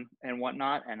fun and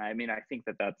whatnot. And I mean, I think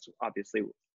that that's obviously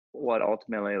what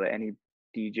ultimately any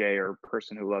DJ or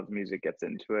person who loves music gets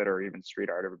into it, or even street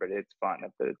art. Everybody, it's fun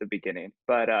at the beginning.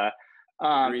 But I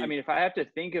mean, if I have to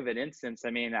think of an instance,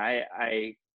 I mean,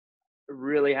 I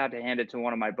really had to hand it to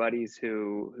one of my buddies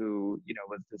who you know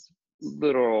was this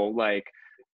literal like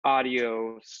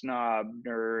audio snob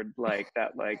nerd like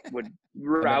that, like would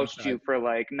roust you for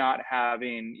like not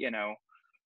having, you know,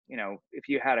 if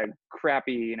you had a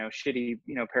crappy, you know, shitty,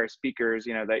 you know, pair of speakers,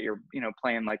 you know, that you're, you know,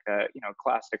 playing like a, you know,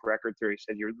 classic record through, he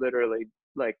said, you're literally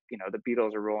like, you know, the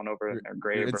Beatles are rolling over in their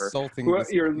grave,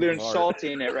 you're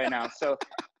insulting it right now. So,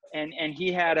 and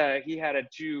he had a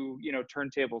Jew, you know,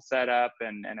 turntable set up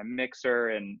and a mixer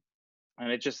and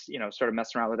it just, you know, started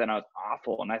messing around with it and I was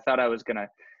awful. And I thought I was going to,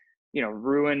 you know,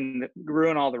 ruin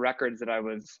all the records that I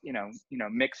was, you know,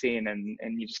 mixing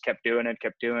and you just kept doing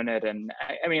it. And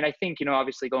I mean, I think, you know,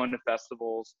 obviously going to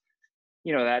festivals,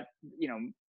 you know, that, you know,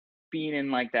 being in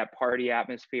like that party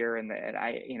atmosphere and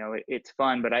I, you know, it's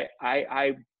fun, but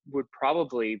I would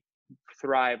probably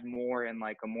thrive more in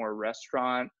like a more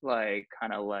restaurant, like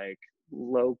kind of like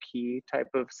low key type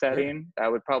of setting. That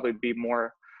would probably be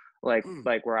more like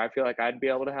where I feel like I'd be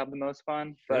able to have the most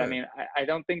fun. But I mean, I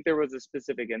don't think there was a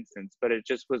specific instance, but it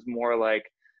just was more like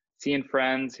seeing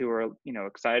friends who were, you know,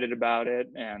 excited about it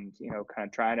and, you know, kind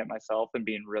of trying it myself and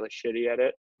being really shitty at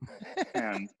it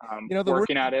and you know,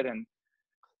 working at it. And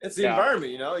It's the Yeah.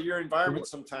 environment, your environment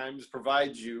sometimes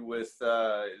provides you with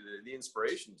the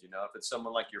inspirations, if it's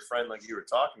someone like your friend, like you were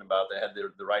talking about, that had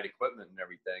the right equipment and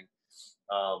everything.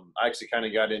 I actually kind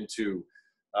of got into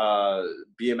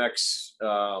BMX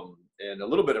and a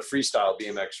little bit of freestyle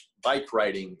BMX bike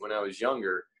riding when I was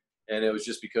younger. And it was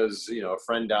just because, a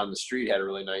friend down the street had a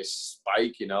really nice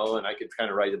bike, and I could kind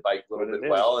of ride the bike a little bit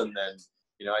well. And then,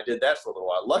 I did that for a little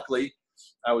while. Luckily,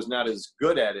 I was not as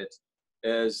good at it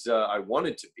as I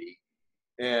wanted to be.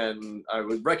 And I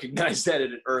would recognize that at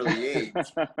an early age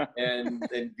and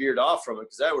veered off from it,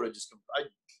 because I would have I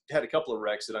had a couple of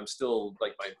wrecks that I'm still,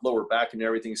 like, my lower back and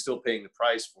everything, still paying the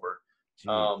price for.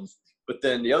 But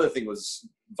then the other thing was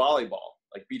volleyball,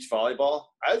 like beach volleyball.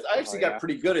 I actually got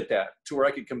pretty good at that, to where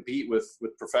I could compete with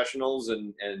professionals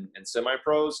and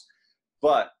semi-pros.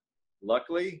 But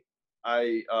luckily,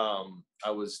 I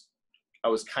was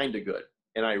kind of good,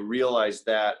 and I realized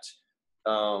that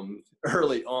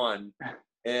early on,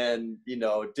 and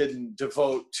didn't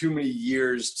devote too many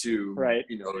years to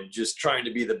just trying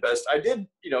to be the best. I did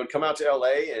come out to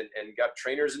LA and got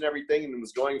trainers and everything, and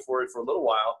was going for it for a little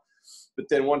while. But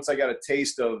then once I got a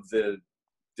taste of the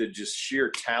just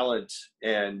sheer talent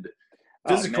and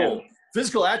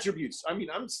physical attributes. I mean,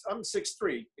 I'm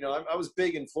 6'3". I was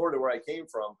big in Florida where I came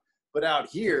from, but out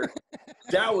here,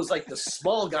 that was like the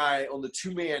small guy on the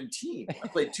 2-man team. I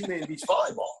played 2-man beach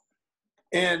volleyball.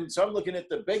 And so I'm looking at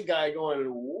the big guy going,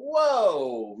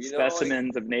 whoa,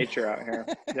 specimens of nature out here.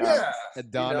 Yeah.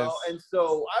 Adonis. And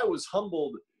so I was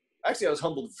humbled. Actually, I was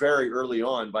humbled very early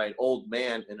on by an old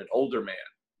man and an older man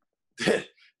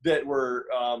that were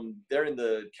they're in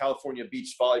the California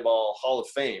Beach Volleyball Hall of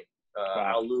Fame.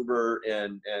 Al Luber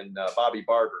and Bobby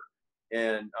Barber.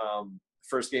 And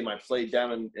first game I played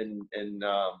down in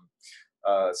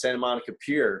Santa Monica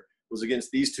Pier was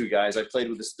against these two guys. I played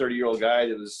with this 30-year-old guy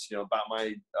that was, about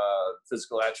my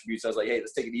physical attributes. I was like, hey,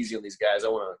 let's take it easy on these guys. I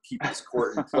want to keep this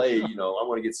court and play. I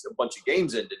want to get a bunch of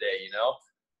games in today.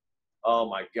 Oh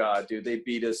my God, dude, they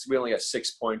beat us. We only got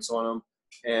 6 points on them,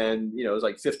 and it was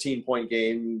like 15-point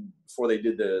game before they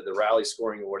did the rally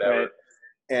scoring or whatever. Right.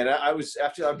 And I was,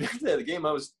 after I beat the game,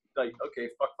 I was like, okay,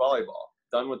 fuck volleyball.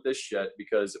 Done with this shit,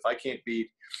 because if I can't beat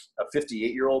a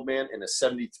 58-year-old man and a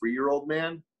 73-year-old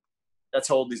man, that's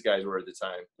how old these guys were at the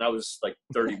time. And I was like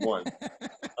 31.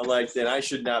 I'm like, then I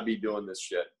should not be doing this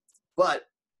shit. But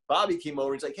Bobby came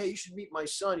over. He's like, hey, you should meet my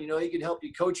son. He can help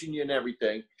you, coaching you and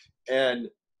everything. And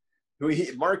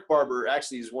Mark Barber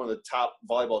actually is one of the top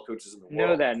volleyball coaches in the world. I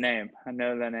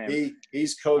know that name.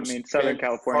 He's coached Southern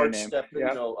California name. Steffen,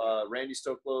 yep. Randy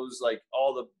Stoklos, like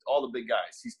all the big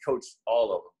guys. He's coached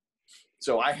all of them.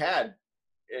 So I had,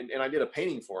 and I did a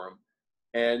painting for him.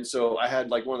 And so I had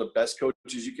like one of the best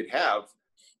coaches you could have,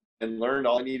 and learned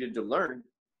all I needed to learn.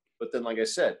 But then, like I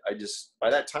said, by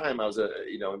that time I was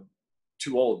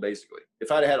too old, basically.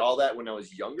 If I'd had all that when I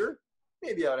was younger,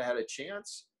 maybe I would have had a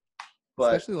chance.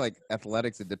 But especially like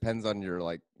athletics, it depends on your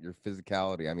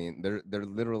physicality. I mean, there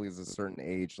literally is a certain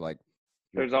age, like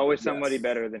there's always somebody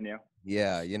better than you.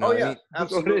 Yeah, Oh yeah, I mean,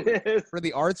 absolutely. for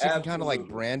the arts, you can kind of like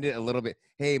brand it a little bit.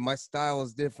 Hey, my style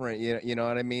is different. You know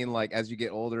what I mean? Like as you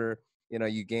get older,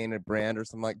 you gain a brand or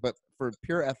something like. But for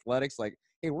pure athletics, like,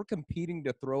 hey, we're competing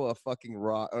to throw a fucking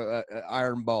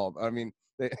iron ball. I mean,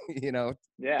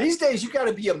 Yeah. These days, you got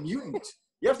to be a mutant.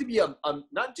 You have to be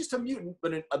not just a mutant,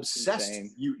 but an obsessed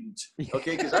mutant.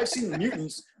 Okay, because I've seen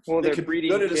mutants. Well, they they're can be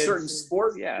breeding good at a kids, certain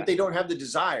sport, yeah. but they don't have the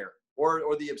desire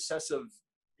or the obsessive.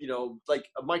 Like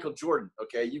a Michael Jordan.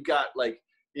 Okay, you got like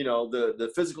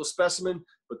the physical specimen,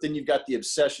 but then you've got the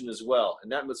obsession as well,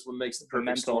 and that's what makes the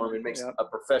perfect storm and makes a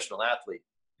professional athlete.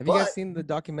 Have you guys seen the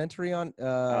documentary on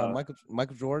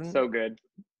Michael Jordan? So good.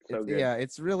 Good. Yeah,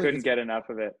 it's really couldn't get enough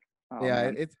of it. Oh,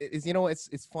 yeah, it's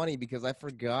it's funny because I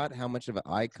forgot how much of an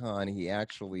icon he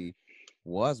actually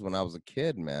was when I was a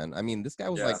kid, man. I mean, this guy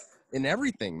was like in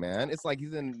everything, man. It's like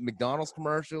he's in McDonald's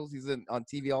commercials, he's on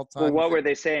TV all the time. Well, what were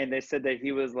they saying? They said that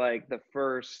he was like the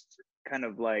first kind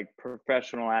of like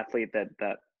professional athlete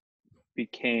that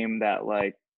became that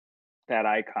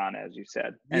icon, as you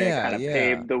said, and it kind of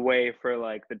paved the way for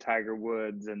like the Tiger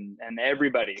Woods and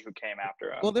everybody who came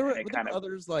after him. Well, there were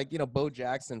others like Bo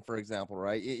Jackson, for example,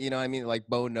 right? I mean, like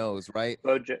Bo knows, right?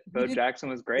 Bo Jackson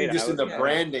was great. Just in the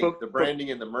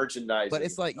branding and the merchandising. But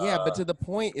it's like, but to the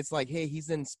point, it's like, hey, he's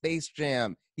in Space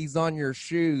Jam. He's on your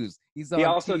shoes. He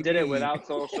also TV. did it without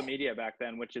social media back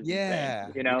then, which is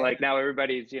insane. Like now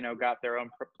everybody's got their own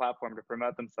platform to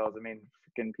promote themselves. I mean,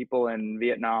 freaking people in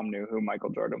Vietnam knew who Michael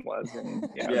Jordan was in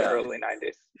the early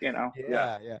 90s.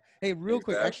 Yeah. Hey, real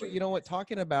quick, actually, you know what?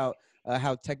 Talking about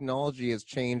how technology has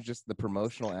changed just the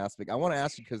promotional aspect. I want to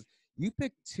ask you because you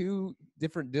picked two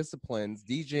different disciplines,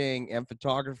 DJing and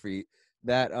photography,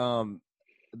 that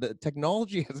the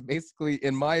technology has basically,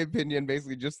 in my opinion,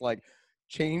 basically just like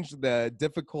changed the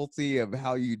difficulty of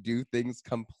how you do things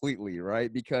completely,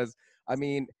 right? Because I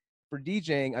mean, for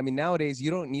DJing, I mean, nowadays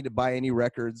you don't need to buy any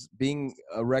records. Being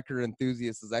a record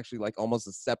enthusiast is actually like almost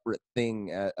a separate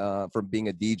thing from being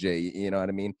a DJ. You know what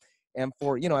I mean? And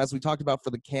for, you know, as we talked about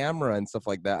for the camera and stuff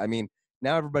like that, I mean,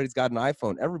 now everybody's got an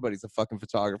iPhone. Everybody's a fucking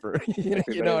photographer.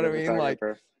 You know what I mean? Like,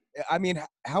 I mean,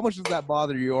 how much does that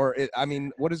bother you? Or, I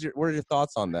mean, what are your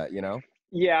thoughts on that? You know?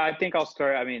 Yeah, I think I'll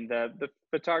start. I mean, the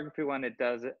photography one, it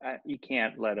does. You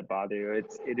can't let it bother you.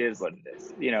 It is what it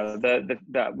is. You know,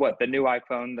 the new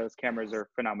iPhone, those cameras are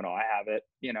phenomenal. I have it.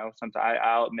 You know, sometimes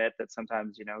I'll admit that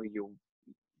sometimes, you know, you'll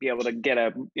be able to get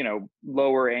a, you know,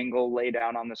 lower angle, lay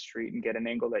down on the street and get an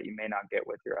angle that you may not get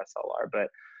with your SLR. But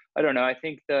I don't know. I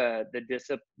think the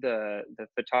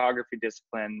photography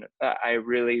discipline, I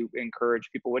really encourage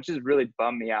people, which has really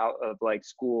bummed me out, of like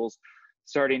schools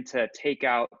starting to take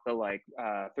out the like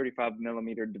 35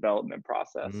 millimeter development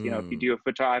process. You know, if you do a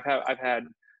photo, I've had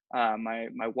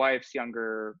my wife's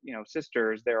younger, you know,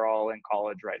 sisters, they're all in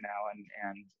college right now,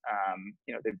 and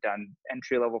you know, they've done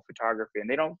entry level photography, and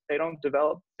they don't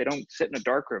sit in a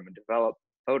dark room and develop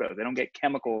photos. They don't get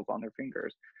chemicals on their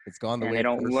fingers. It's gone the and way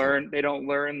they don't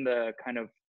learn the kind of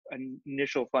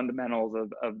initial fundamentals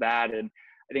of that. And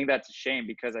I think that's a shame,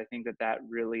 because I think that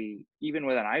really, even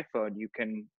with an iPhone, you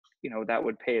can, you know, that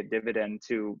would pay a dividend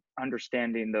to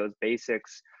understanding those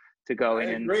basics to going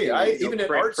into. I agree. Even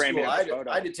at art school, I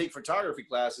had to take photography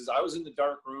classes. I was in the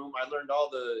dark room. I learned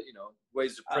all the, you know,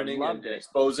 ways of printing and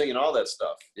exposing and all that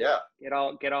stuff. Yeah.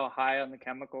 Get all high on the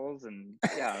chemicals, and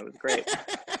yeah, it was great.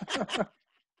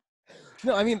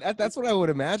 No, I mean, that's what I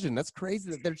would imagine. That's crazy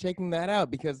that they're taking that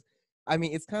out, because I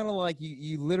mean, it's kind of like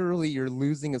you literally, you're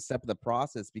losing a step of the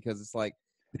process, because it's like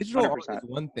digital 100%. Art is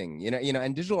one thing, you know,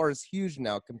 and digital art is huge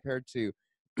now compared to,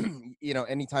 you know,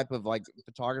 any type of like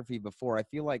photography before. I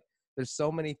feel like there's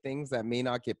so many things that may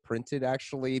not get printed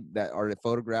actually that are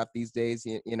photographed these days.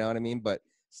 You know what I mean? But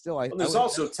still, there's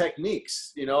also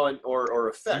techniques, you know, or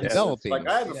effects. Developing. Like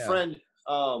I have a friend,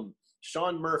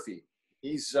 Sean Murphy.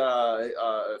 He's a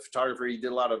photographer. He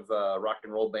did a lot of rock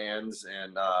and roll bands,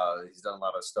 and he's done a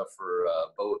lot of stuff for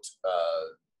boat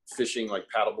fishing, like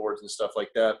paddle boards and stuff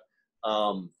like that.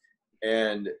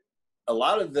 And a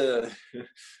lot of the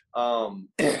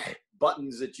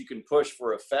buttons that you can push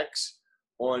for effects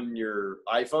on your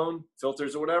iPhone,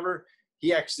 filters or whatever,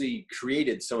 he actually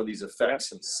created some of these effects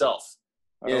himself.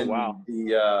 In the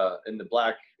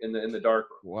dark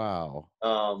room. Wow.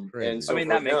 And so I mean,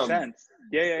 that makes sense.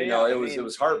 Yeah. You know, it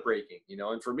was heartbreaking, you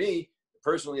know, and for me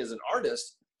personally as an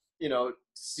artist, you know,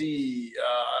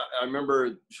 I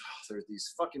remember there's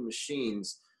these fucking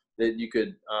machines that you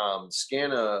could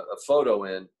scan a photo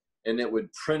in, and it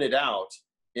would print it out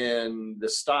in the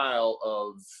style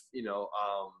of, you know,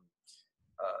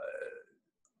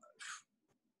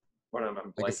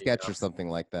 like a sketch or something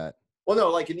like that. Well, no,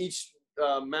 like in each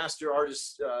master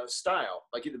artist style,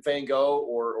 like either Van Gogh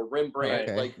or Rembrandt,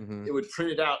 it would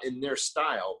print it out in their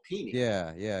style, painting.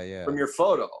 Yeah. From your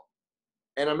photo.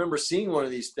 And I remember seeing one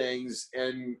of these things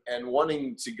and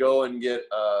wanting to go and get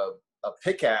a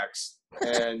pickaxe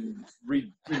and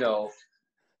rewire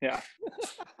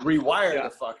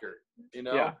the fucker, you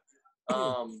know. Yeah.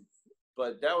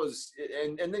 But that was,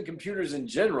 and then computers in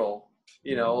general,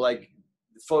 you know, like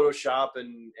Photoshop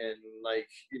and like,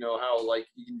 you know, how like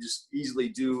you can just easily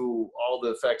do all the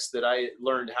effects that I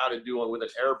learned how to do with an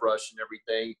airbrush and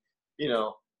everything, you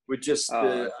know, with just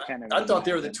I thought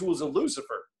they were the tools of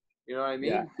Lucifer, you know what I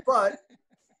mean? Yeah.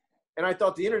 And I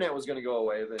thought the internet was going to go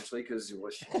away eventually, because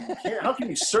how can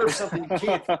you serve something you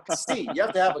can't see? You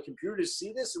have to have a computer to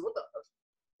see this. And what the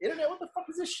internet? What the fuck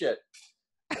is this shit?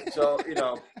 So, you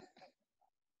know,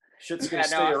 shit's going to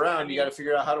stay around. I mean, you got to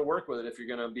figure out how to work with it if you're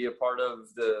going to be a part of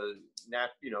the,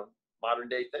 you know, modern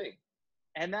day thing.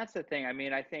 And that's the thing. I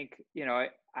mean, I think, you know,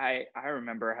 I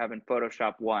remember having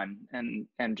Photoshop 1 and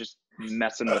just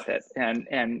messing with it.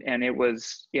 And it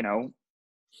was, you know,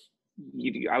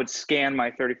 I would scan my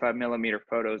 35 millimeter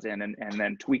photos in and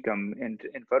then tweak them in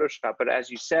Photoshop. But as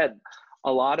you said,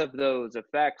 a lot of those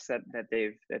effects that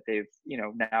they've you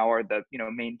know, now are the, you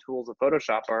know, main tools of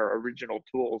Photoshop are original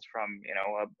tools from, you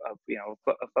know,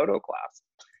 a photo class.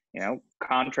 You know,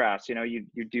 contrast, you know, you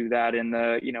do that in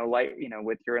the, you know, light, you know,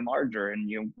 with your enlarger, and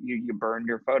you burn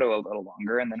your photo a little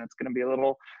longer, and then it's going to be a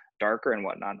little darker and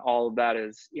whatnot. All of that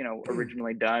is, you know,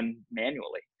 originally done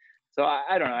manually. So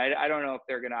I don't know. I don't know if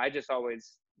they're going to, I just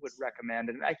always would recommend.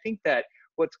 And I think that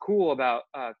what's cool about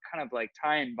kind of like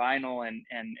tying vinyl and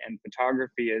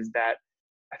photography is that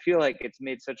I feel like it's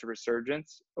made such a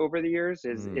resurgence over the years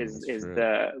is That's true.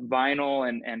 the vinyl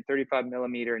and 35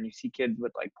 millimeter, and you see kids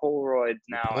with like Polaroids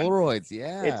The now, and Polaroids, it's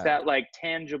yeah. that like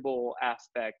tangible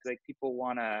aspect, like people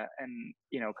wanna, and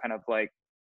kind of like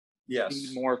be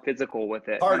Yes. more physical with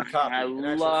it. Hard And copy, I an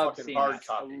actual love fucking seeing hard that.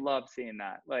 copy. I love seeing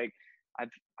that. Like I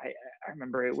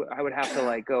remember I would have to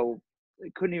like go. I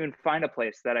couldn't even find a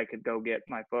place that I could go get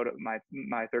my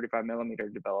 35 millimeter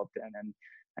developed in, and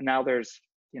now there's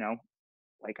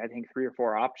like I think 3 or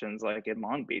 4 options like in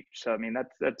Long Beach. So I mean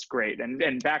that's great.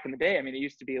 And back in the day, I mean it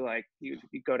used to be like you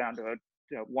go down to a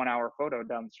 1 hour photo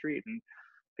down the street and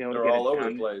be able They're to get all it over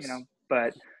done, the place.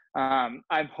 But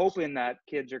I'm hoping that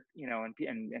kids are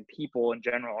and people in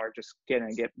general are just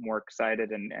gonna get more excited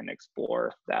and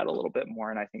explore that a little bit more.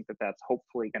 And I think that's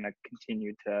hopefully gonna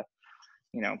continue to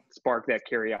spark that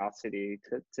curiosity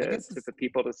I to guess it's, for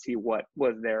people to see what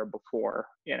was there before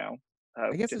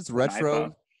I guess just it's an iPhone.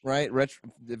 retro, right? Retro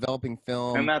developing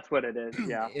film. And that's what it is.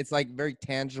 Yeah. It's like very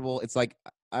tangible. It's like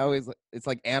it's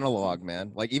like analog,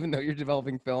 man. Like even though you're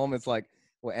developing film, it's like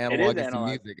what analog is to analog.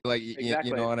 music. Like you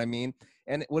Exactly. know what I mean?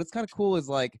 And what's kind of cool is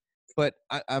like, but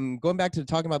I'm going back to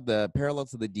talking about the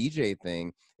parallels to the DJ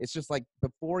thing. It's just like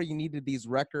before you needed these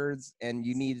records and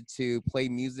you needed to play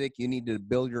music, you need to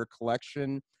build your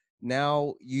collection.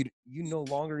 Now you no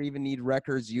longer even need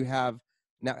records. You have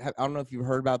now. I don't know if you've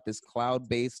heard about this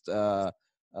cloud-based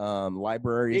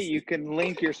libraries. Yeah, you can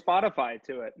link your Spotify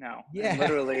to it now. Yeah. And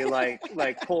literally like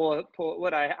pull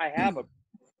what I have a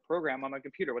program on my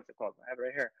computer. What's it called? I have it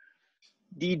right here.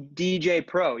 DJ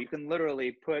Pro. You can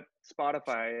literally put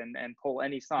Spotify and pull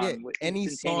any song Any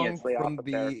song instantaneously from off of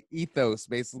there. the ethos,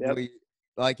 basically. Yep.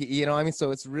 Like I mean,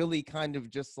 so it's really kind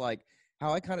of just like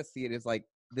how I kind of see it is like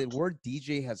the word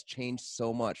DJ has changed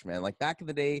so much, man. Like back in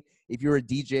the day, if you're a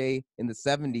DJ in the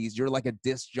 70s, you're like a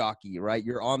disc jockey, right?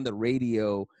 You're on the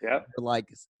radio. Yep. You're like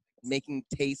making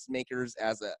tastemakers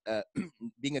as a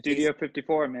being a Studio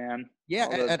 54, man. Yeah,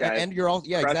 and you're all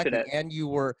Crushing exactly. it. And you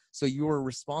were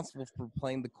responsible for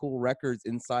playing the cool records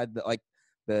inside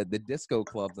the disco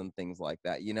clubs and things like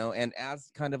that, And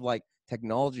as kind of like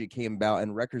technology came about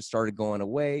and records started going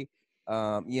away,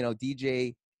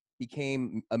 DJ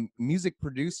became music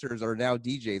producers are now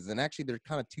DJs, and actually they're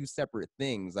kind of two separate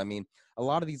things. I mean, a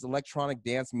lot of these electronic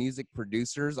dance music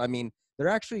producers, I mean, they're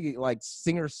actually like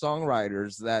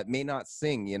singer-songwriters that may not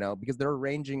sing, because they're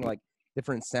arranging like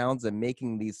different sounds and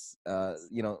making these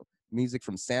music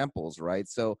from samples, right?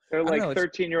 So they're like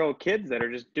 13-year-old kids that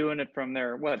are just doing it from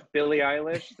their Billie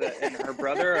Eilish and her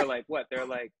brother are like what? They're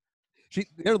like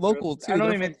they're local too. I don't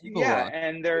they're even Eagle Rock,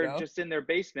 and they're just in their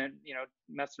basement,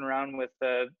 messing around with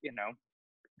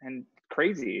and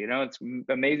crazy, it's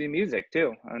amazing music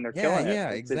too, and they're killing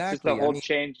it. Exactly. It's just a whole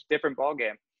different ball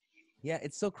game. Yeah,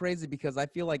 it's so crazy because I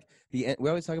feel like we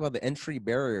always talk about the entry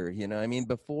barrier, I mean,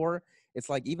 before it's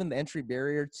like even the entry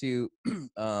barrier to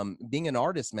being an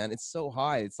artist, man, it's so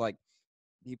high. It's like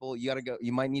you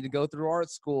might need to go through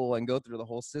art school and go through the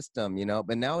whole system,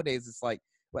 but nowadays it's like,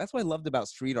 well, that's what I loved about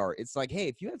street art. It's like, hey,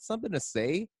 if you had something to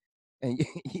say and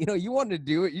you wanted to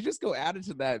do it, you just go add it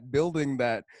to that building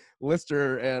that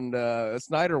Lister and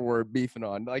Snyder were beefing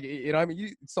on. Like, I mean, you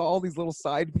saw all these little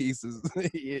side pieces, what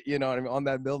I mean, on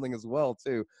that building as well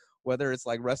too. Whether it's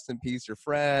like rest in peace, your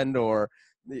friend, or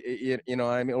what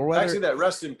I mean, or whether actually that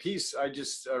rest in peace, I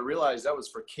just realized that was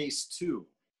for Case 2.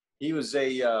 He was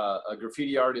a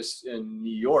graffiti artist in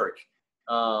New York,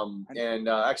 and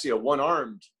actually a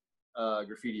one-armed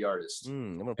graffiti artist,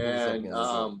 I'm gonna pull this up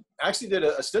again. Actually did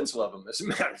a stencil of him, as a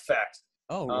matter of fact.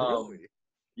 Oh, really?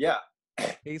 Yeah.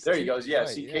 Case there 2? he goes. Yeah, right.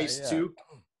 see yeah, Case yeah. 2,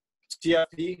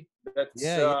 TFP. That's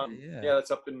yeah,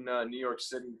 that's up in New York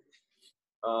City.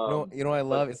 You know what I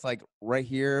love? It's like right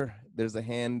here. There's a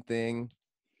hand thing.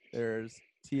 There's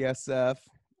TSF.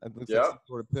 It looks like some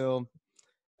sort of pill.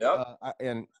 Yep.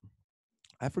 And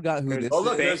I forgot who this. Oh,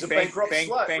 look, is. there's a bankrupt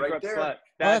slut right there. Slut.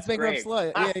 That's bankrupt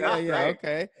great. slut. Yeah. Right.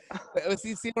 Okay.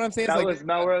 See what I'm saying? That it's like, was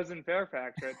Melrose and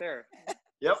Fairfax right there.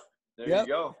 Yep. There you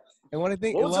go. And what I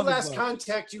think. What was the last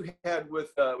contact you had with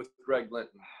Greg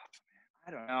Linton?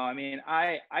 I don't know. I mean,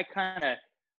 I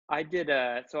did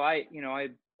so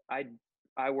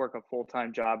I work a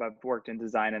full-time job. I've worked in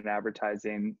design and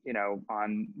advertising,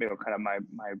 on kind of my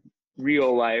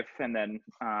real life, and then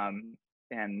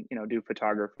and do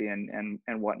photography and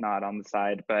whatnot on the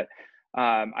side. But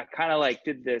I kind of like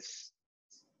did this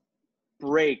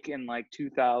break in like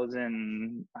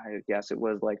 2000, I guess it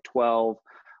was like 12,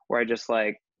 where I just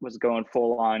like was going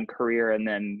full on career, and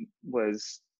then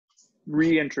was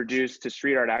reintroduced to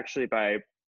street art actually by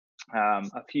I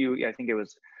think it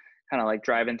was kind of like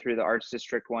driving through the arts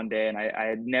district one day, and I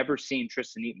had never seen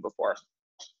Tristan Eaton before.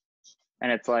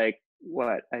 and it's like,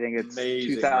 what, I think it's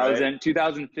Amazing, 2000, right?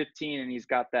 2015, and he's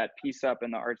got that piece up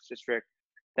in the Arts District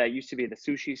that used to be the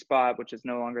sushi spot, which is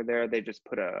no longer there. They just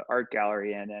put a art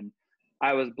gallery in, and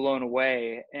I was blown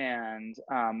away. And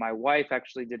my wife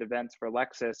actually did events for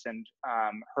Lexus, and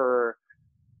her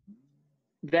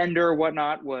vendor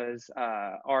whatnot was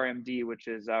RMD, which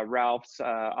is Ralph's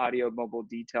audio mobile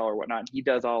detail or whatnot. He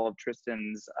does all of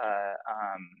Tristan's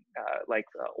like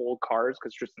old cars,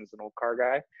 because Tristan's an old car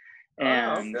guy.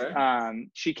 And okay.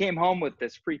 she came home with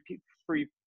this free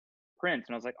print,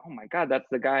 and I was like, oh my god, that's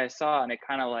the guy I saw. And it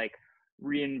kind of like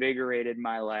reinvigorated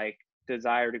my like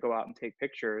desire to go out and take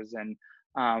pictures. And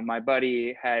my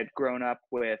buddy had grown up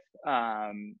with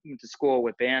went to school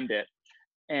with Bandit,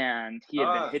 and he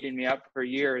had been hitting me up for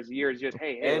years, just,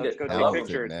 hey, let's go I take love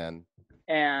pictures, man.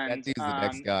 That and dude's the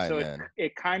next guy, so man.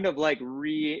 it kind of like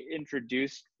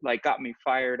reintroduced, like got me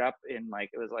fired up in like,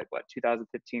 it was like what,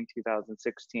 2015,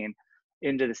 2016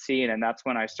 into the scene. And that's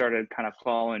when I started kind of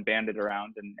following Bandit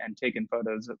around and taking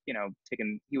photos of, you know,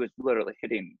 he was literally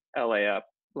hitting LA up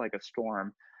like a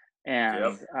storm.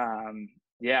 And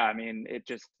yeah, I mean, it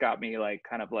just got me like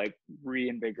kind of like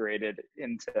reinvigorated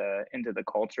into the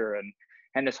culture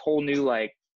and this whole new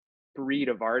like breed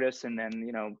of artists. And then,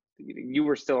 you know, you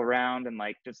were still around, and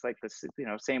like just like this, you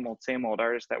know, same old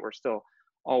artists that were still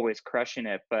always crushing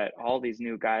it. But all these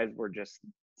new guys were just,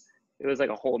 it was like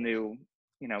a whole new,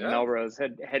 you know, Melrose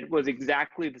had was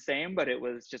exactly the same, but it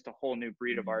was just a whole new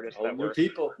breed of artists that were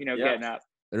people, you know, getting up.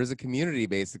 There's a community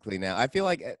basically now. I feel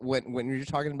like when you're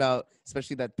talking about,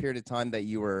 especially that period of time that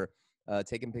you were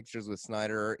taking pictures with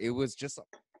Snyder, it was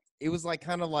like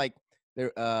kind of like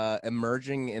they're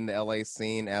emerging in the LA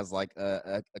scene as like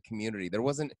a community.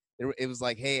 It was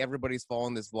like, hey, everybody's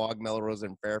following this vlog, Melrose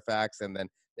and Fairfax, and then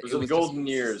it was the golden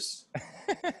years.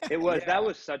 It was that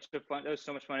was so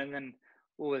much fun. And then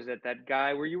what was it? That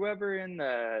guy, were you ever in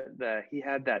the he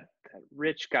had that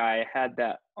rich guy had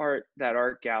that art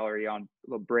gallery on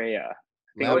La Brea. I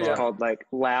think it was called like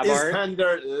Lab Art. Yeah.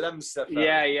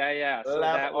 So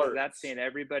that was that scene.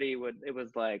 Everybody it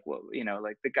was like, well, you know,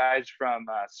 like the guys from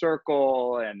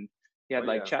Circle, and he had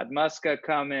Chad Muska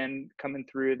coming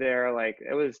through there. Like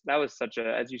that was such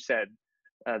a, as you said,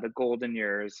 the golden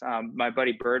years. My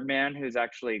buddy Birdman, who's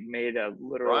actually made a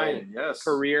literal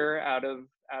career out of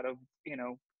you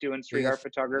know, doing street art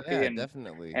photography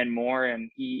and more. And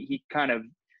he kind of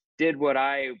did what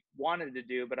I wanted to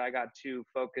do, but I got too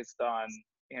focused on,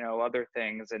 you know, other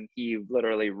things, and he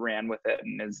literally ran with it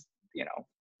and is, you know,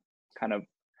 kind of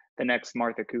the next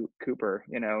Martha Cooper,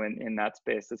 you know, in that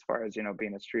space, as far as, you know,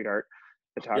 being a street art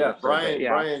photographer.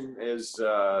 Brian is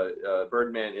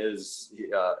Birdman is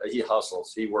he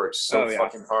hustles. He works so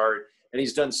fucking hard, and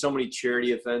he's done so many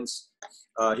charity events.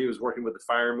 He was working with the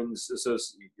Firemen's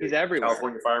Association. He's everywhere.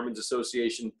 California Firemen's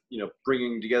Association, you know,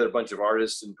 bringing together a bunch of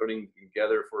artists and putting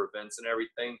together for events and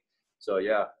everything. So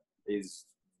yeah, he's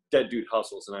that dude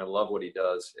hustles, and I love what he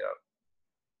does.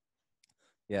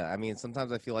 Yeah, I mean,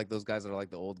 sometimes I feel like those guys are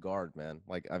like the old guard, man.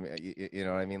 Like, I mean, you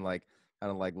know what I mean? Like,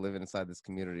 kind of like living inside this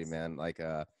community, man. Like,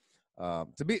 to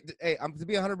be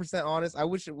 100% honest, I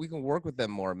wish we can work with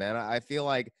them more, man. I feel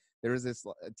like there's this,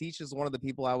 Teach is one of the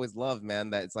people I always love, man,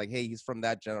 that it's like, hey, he's from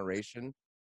that generation,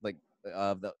 like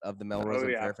of the Melrose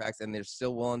and Fairfax, and they're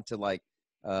still willing to like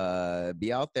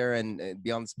be out there and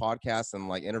be on this podcast and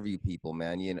like interview people,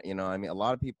 man. You know what I mean? A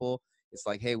lot of people, it's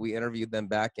like, hey, we interviewed them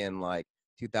back in like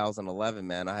 2011,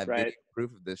 man. I have video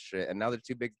proof of this shit, and now they're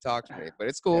too big to talk to me. But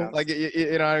it's cool, like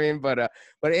you know what I mean. But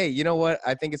hey, you know what?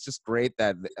 I think it's just great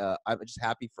that I'm just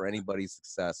happy for anybody's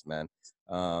success, man.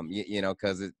 You know,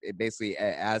 because it basically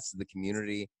adds to the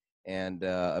community, and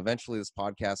eventually this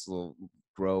podcast will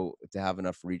grow to have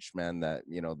enough reach, man, that,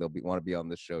 you know, they'll want to be on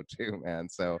this show too, man.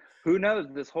 So who knows?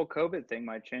 This whole COVID thing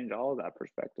might change all of that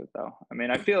perspective, though. I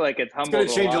mean, I feel like it's humbled going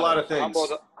to change a lot of things.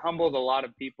 Humbled a lot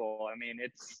of people. I mean,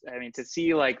 to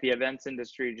see like the events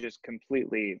industry just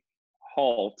completely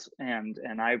halt, and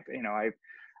I've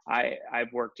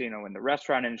worked, you know, in the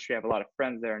restaurant industry. I have a lot of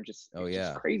friends there, and just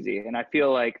just crazy. And I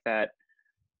feel like that.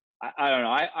 I don't know.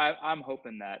 I'm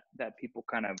hoping that people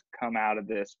kind of come out of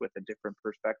this with a different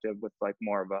perspective, with like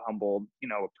more of a humble, you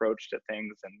know, approach to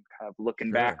things, and kind of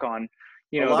looking back on,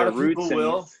 you know, their roots.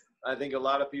 I think a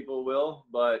lot of people will,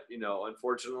 but, you know,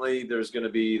 unfortunately, there's going to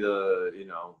be you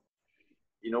know,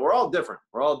 we're all different.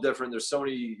 There's so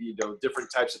many, you know,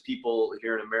 different types of people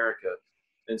here in America,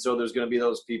 and so there's going to be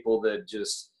those people that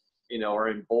just, you know, are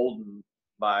emboldened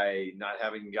by not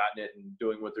having gotten it and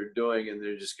doing what they're doing, and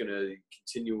they're just going to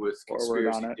continue with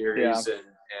conspiracy theories and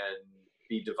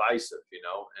be divisive, you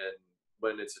know. And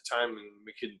when it's a time when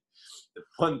the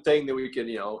one thing that we can,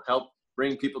 you know, help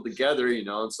bring people together, you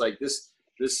know, it's like this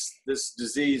this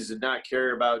disease did not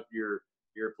care about your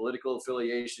political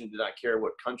affiliation, did not care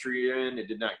what country you're in, it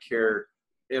did not care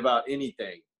about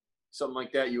anything. Something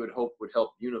like that you would hope would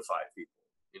help unify people,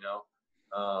 you know.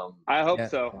 I hope Yeah.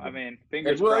 so. I mean,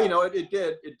 fingers Well, crossed. you know, it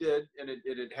did, and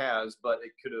it has, but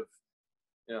it could have,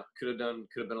 you know, could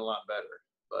have been a lot better.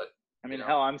 But I mean, you know.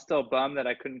 hell, I'm still bummed that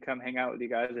I couldn't come hang out with you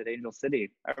guys at Angel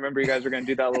City. I remember you guys were going to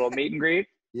do that little meet and greet.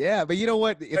 Yeah, but you know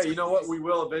what? Yeah, you know what? We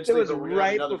will It eventually. was but we're gonna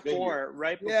have another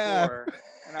right before, Yeah.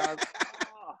 and I was.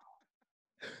 Oh.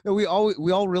 No, we all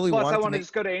really Plus, I wanted want to to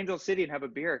just go to Angel City and have a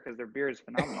beer because their beer is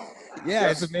phenomenal. Yeah,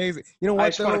 Yes. it's amazing. You know I what?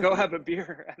 just want to Though? go have a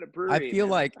beer at a brewery. I feel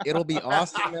man. like it'll be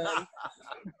awesome, man.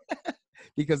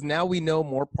 Because now we know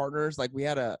more partners. Like we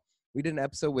did an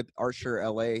episode with Archer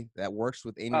LA that works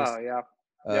with Angel Oh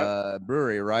yeah.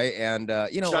 Brewery, right? And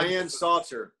you know, Cheyenne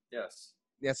Saucer. Yes.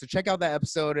 yeah. So check out that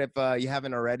episode if you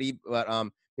haven't already. But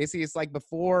basically, it's like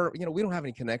before. You know, we don't have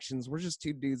any connections. We're just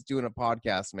two dudes doing a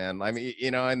podcast, man. I mean,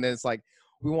 you know, and then it's like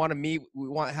we want to meet. We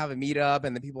want to have a meetup,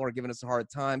 and then people are giving us a hard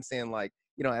time, saying like,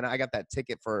 you know, and I got that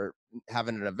ticket for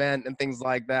having an event and things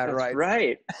like that, That's right?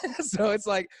 right. So it's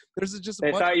like there's just a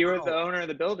They bunch thought of you were people. the owner of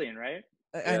the building, right?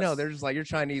 I know Yes. they're just like, you're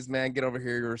Chinese, man. Get over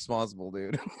here. You're responsible,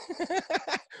 dude.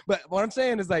 But what I'm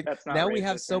saying is like That's not now we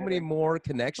have racist so or many anything. more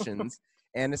connections,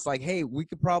 and it's like, hey, we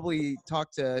could probably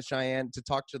talk to Cheyenne to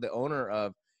talk to the owner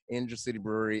of Angel City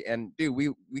Brewery, and dude,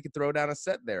 we could throw down a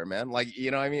set there, man. Like,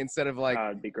 you know what I mean? Instead of like,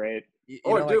 It'd be great. you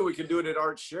Oh, know, dude, we can do it at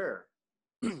Art Share.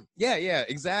 yeah,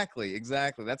 exactly.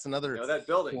 That's another You know, that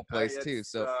building. cool place too.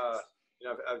 So you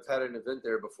know, I've had an event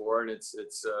there before, and it's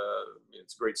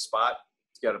a great spot.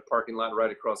 It's got a parking lot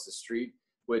right across the street,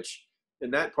 which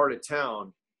in that part of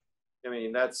town, I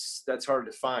mean, that's hard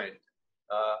to find.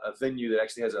 A venue that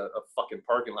actually has a fucking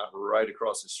parking lot right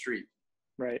across the street.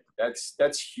 Right.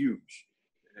 That's huge.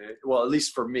 Well, at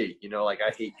least for me, you know, like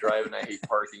I hate driving, I hate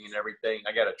parking and everything.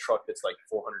 I got a truck that's like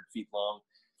 400 feet long.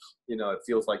 You know, it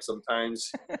feels like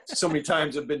sometimes, so many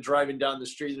times I've been driving down the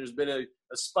street and there's been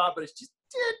a spot, but it's just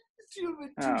too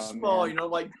Oh, small, man. you know,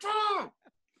 like,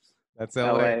 that's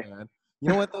LA. LA, man. You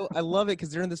know what though? I love it because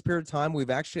during this period of time,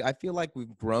 I feel like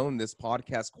we've grown this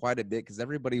podcast quite a bit because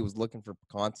everybody was looking for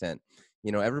content.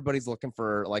 You know, everybody's looking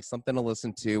for like something to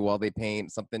listen to while they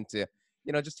paint, something to,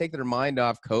 you know, just take their mind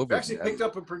off COVID. we actually picked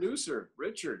up a producer,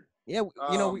 Richard. Yeah,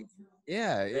 you know, Um,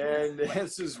 yeah, And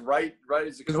this is right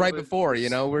as it was right before, you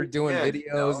know, we're doing began, videos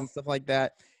you know? and stuff like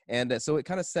that. And so it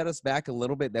kind of set us back a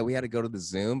little bit that we had to go to the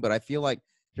Zoom. But I feel like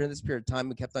during this period of time,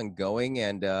 we kept on going.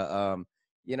 And,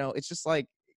 you know, it's just like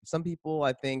some people,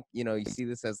 I think, you know, you see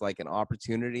this as like an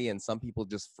opportunity and some people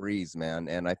just freeze, man.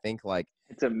 And I think like,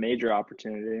 It's a major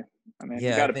opportunity. I mean, Yeah,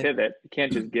 you I got to think- pivot. You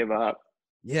can't just give up.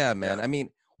 yeah, man. I mean,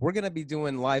 we're going to be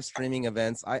doing live streaming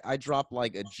events. I dropped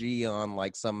like a G on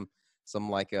like some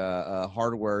like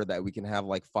hardware that we can have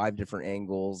like 5 different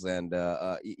angles and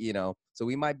you know, so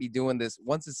we might be doing this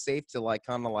once it's safe to like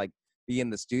kind of like be in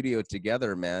the studio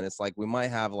together, man. It's like we might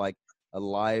have like a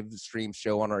live stream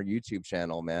show on our YouTube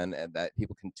channel, man, and that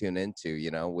people can tune into, you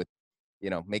know, with, you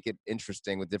know, make it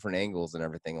interesting with different angles and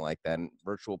everything like that, and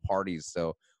virtual parties.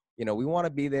 So, you know, we want to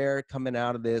be there coming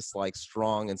out of this like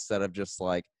strong instead of just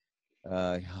like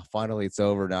finally it's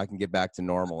over, now I can get back to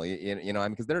normal. You know, I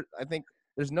mean, because I think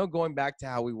there's no going back to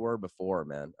how we were before,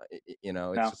 man. You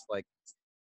know, it's No. just like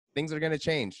things are going to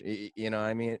change. You know,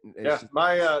 I mean, it's Yeah, just-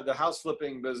 my the house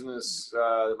flipping business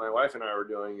that my wife and I were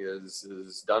doing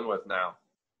is done with now.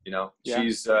 You know, Yeah.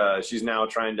 she's now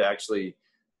trying to actually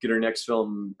get her next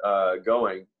film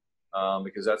going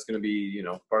because that's going to be, you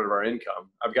know, part of our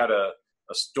income. I've got a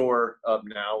store up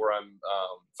now where I'm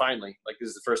finally, like, this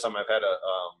is the first time I've had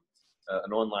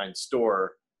an online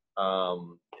store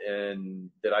and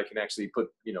that I can actually put,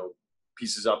 you know,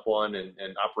 pieces up on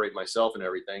and operate myself and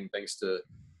everything, thanks to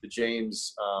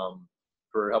James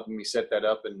for helping me set that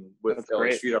up, and with That's LA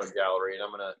great. Street Art Gallery. And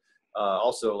I'm going to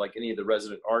also, like any of the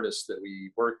resident artists that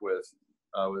we work with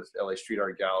LA Street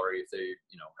Art Gallery, if they,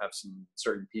 you know, have some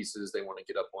certain pieces they want to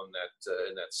get up on that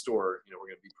in that store, you know, we're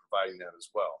going to be providing that as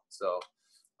well. So,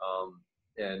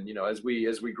 and, you know, as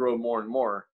we grow more and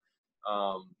more,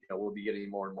 you know, we'll be getting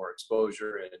more and more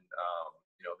exposure, and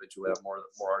you know, eventually have more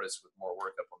artists with more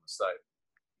work up on the site.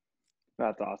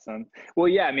 That's awesome. Well,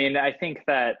 yeah, I mean, I think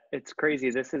that it's crazy.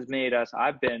 This has made us,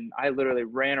 I literally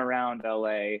ran around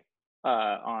LA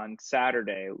on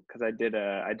Saturday because I did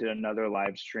another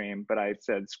live stream, but I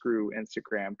said screw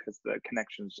Instagram because the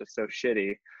connection's just so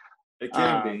shitty. It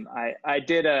can be. I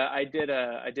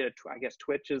guess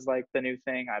Twitch is like the new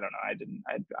thing. I don't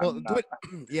know. well,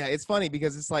 yeah, it's funny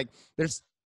because it's like there's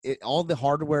all the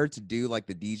hardware to do like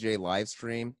the DJ live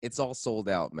stream, it's all sold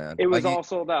out, man. It was Like all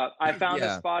sold out. I found a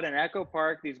yeah. spot in Echo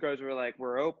Park. These guys were like,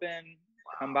 "We're open.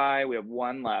 Come by. We have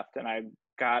one left." And I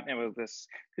got, it was this,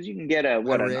 because you can get an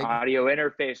rig. audio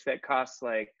interface that costs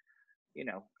like,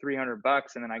 $300,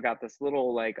 and then I got this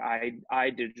little like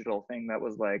iDigital thing that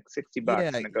was like $60,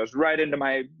 Yeah. and it goes right into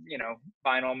my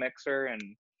vinyl mixer, and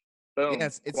boom, Yeah,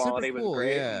 it's quality super was cool.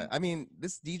 great. Yeah, And I mean,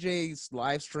 this DJ's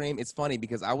live stream. It's funny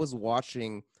because I was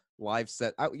watching live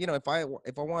set. If I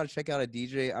want to check out a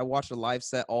DJ, I watch a live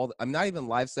set. I'm not even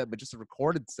live set, but just a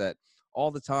recorded set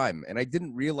all the time. And I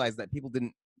didn't realize that people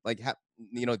didn't like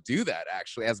do that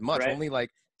actually as much. Right. Only like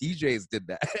DJs did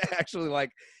that actually.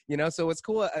 Like so it's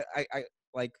cool. I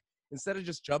like instead of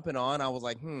just jumping on, I was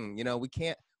like, we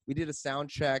can't. We did a sound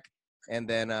check. And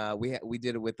then we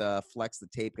did it with Flex, the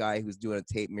tape guy, who's doing a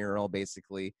tape mural.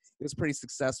 Basically, it was pretty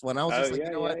successful. And I was just like, you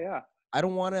know what? I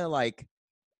don't want to like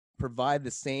provide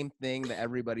the same thing that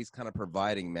everybody's kind of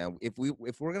providing, man. If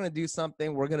we're gonna do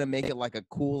something, we're gonna make it like a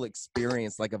cool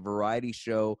experience, like a variety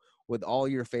show with all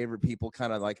your favorite people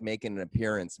kind of like making an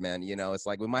appearance, man. It's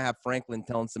like we might have Franklin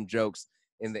telling some jokes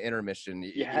in the intermission.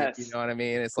 Yes. You know what I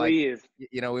mean? It's Please.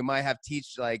 like, we might have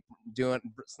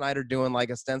Snyder doing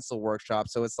like a stencil workshop.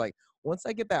 So it's like, once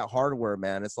I get that hardware,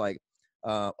 man, it's like,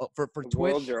 for The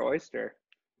Twitch, world's your oyster.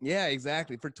 yeah,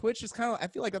 exactly. For Twitch, it's kind of, I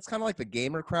feel like that's kind of like the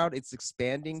gamer crowd. It's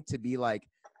expanding to be like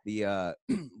the, I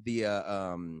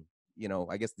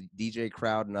guess the DJ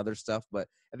crowd and other stuff. But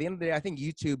at the end of the day, I think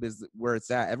YouTube is where it's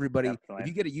at. Everybody, Definitely. if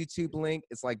you get a YouTube link,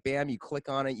 it's like, bam, you click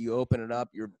on it, you open it up,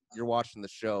 you're watching the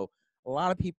show. A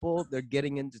lot of people, they're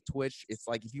getting into Twitch. It's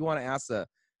like, if you want to ask a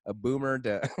boomer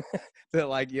to to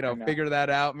like figure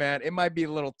that out, man, it might be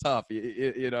a little tough.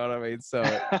 You know what I mean? So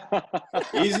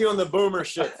easy on the boomer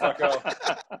shit, fucko.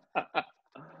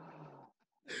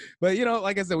 But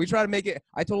like I said, we try to make it.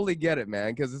 I totally get it,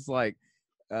 man, because it's like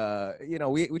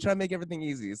we try to make everything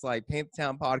easy. It's like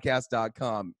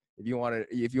painttownpodcast.com if you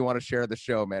want to share the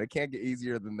show, man. It can't get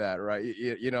easier than that, right?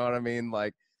 You know what I mean?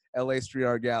 Like LA Street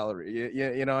Art Gallery,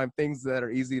 and things that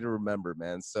are easy to remember,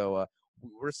 man. So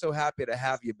we're so happy to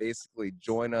have you basically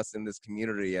join us in this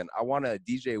community, and I want to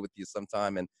DJ with you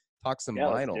sometime and talk some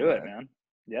vinyl. Let's do it, man.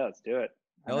 Yeah, let's do it.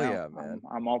 Hell yeah, man.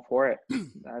 I'm all for it.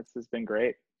 That's just been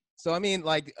great. So I mean,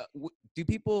 like,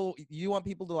 you want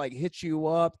people to like hit you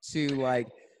up to like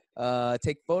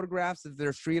take photographs if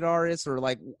they're street artists, or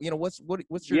like what's your goal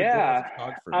as a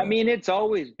photographer, I mean, it's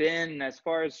always been, as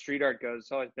far as street art goes,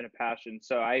 it's always been a passion.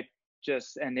 So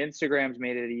and Instagram's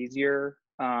made it easier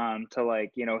to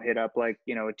like hit up like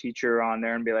a teacher on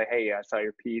there and be like, hey, I saw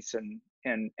your piece, and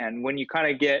when you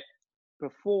kind of get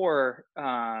before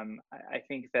I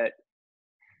think that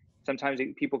sometimes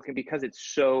people can, because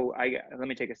it's so let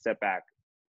me take a step back.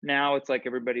 Now it's like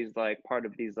everybody's like part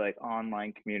of these like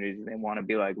online communities, and they want to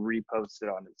be like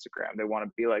reposted on Instagram. They want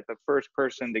to be like the first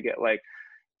person to get like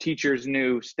teacher's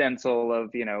new stencil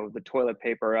of the toilet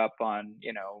paper up on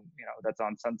that's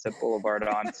on Sunset Boulevard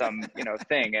on some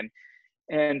thing,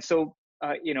 and so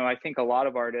I think a lot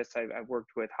of artists I've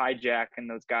worked with, Hijack and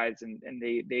those guys, and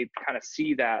they kind of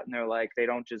see that, and they're like, they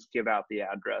don't just give out the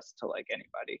address to like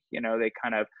anybody, they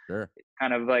kind of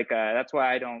like that's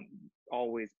why I don't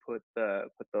always put the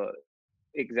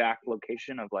exact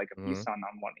location of like a piece on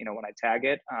one, when I tag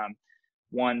it.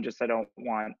 One, just I don't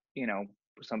want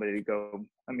somebody to go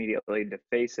immediately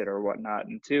deface it or whatnot,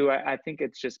 and two, I think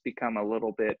it's just become a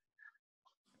little bit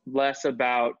less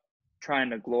about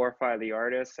trying to glorify the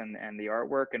artists and the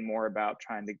artwork, and more about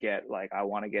trying to get like, I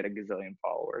want to get a gazillion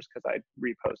followers because I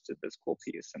reposted this cool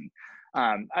piece. And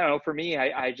I don't know, for me,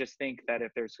 I just think that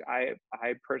if there's, I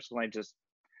personally just,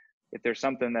 if there's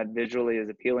something that visually is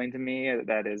appealing to me,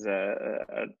 that is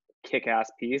a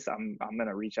kick-ass piece, I'm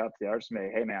gonna reach out to the artist and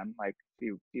say, hey man, like,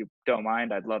 if you don't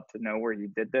mind, I'd love to know where you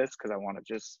did this, because I want to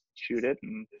just shoot it.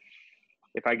 And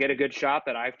if I get a good shot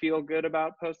that I feel good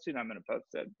about posting, I'm going to post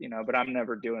it, but I'm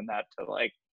never doing that to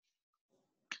like,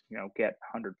 get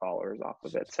 100 followers off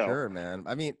of it. So sure, man.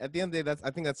 I mean, at the end of the day,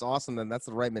 I think that's awesome. And that's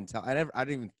the right mentality. I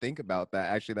didn't even think about that.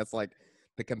 Actually, that's like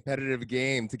the competitive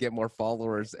game to get more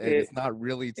followers. And it's not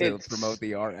really to promote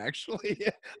the art, actually.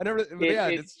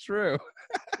 It's true.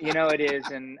 It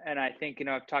is. And I think,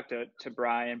 I've talked to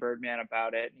Brian Birdman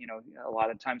about it. A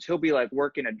lot of times he'll be like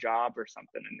working a job or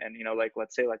something. And like,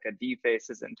 let's say like a D-Face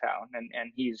is in town,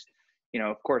 and he's,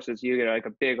 of course, as you get like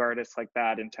a big artist like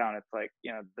that in town, it's like,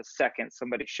 the second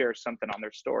somebody shares something on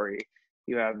their story,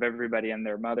 you have everybody and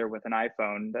their mother with an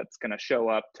iPhone that's going to show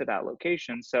up to that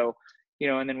location. So,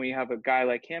 and then we have a guy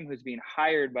like him who's being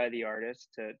hired by the artist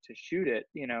to shoot it,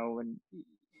 and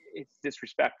it's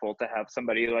disrespectful to have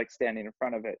somebody like standing in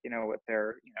front of it, with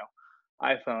their,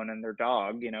 iPhone and their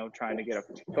dog, you know, trying to get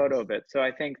a photo of it. So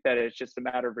I think that it's just a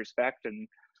matter of respect. And,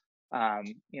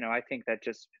 you know, I think that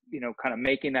just, you know, kind of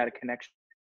making that a connection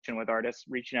with artists,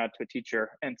 reaching out to a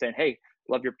teacher and saying, hey,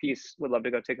 love your piece, would love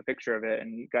to go take a picture of it.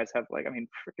 And you guys have like, I mean,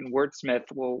 freaking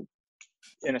Wordsmith will,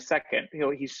 in a second,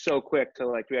 he's so quick to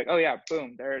like be like, oh yeah,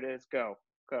 boom, there it is, go,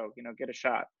 you know, get a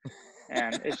shot.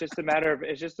 And it's just a matter,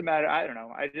 I don't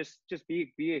know, I just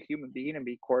be a human being and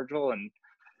be cordial and,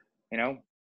 you know,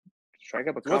 strike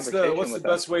up a conversation. What's the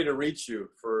best way to reach you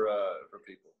for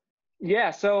people?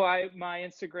 Yeah, so my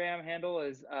Instagram handle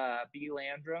is B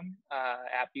Landrum,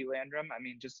 at B Landrum. I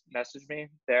mean, just message me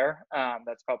there.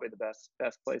 That's probably the best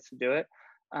place to do it.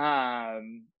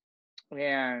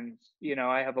 And you know,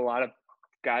 I have a lot of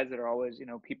guys that are always, you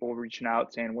know, people reaching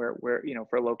out saying where you know,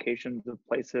 for locations of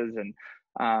places. And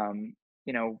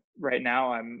you know, right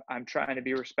now I'm trying to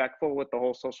be respectful with the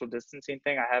whole social distancing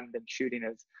thing. I haven't been shooting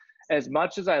as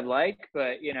much as I'd like,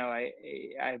 but you know,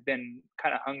 I've been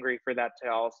kind of hungry for that to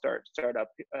all start up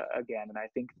again. And I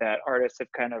think that artists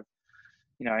have kind of,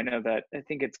 you know, I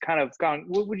think it's kind of gone,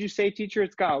 what would you say, teacher?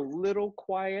 It's gone a little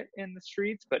quiet in the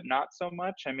streets, but not so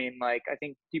much. I mean, like, I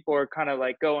think people are kind of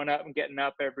like going up and getting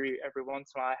up every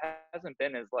once in a while. It hasn't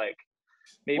been as like,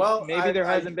 maybe there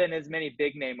hasn't been as many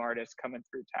big name artists coming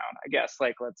through town. I guess,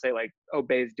 like, let's say like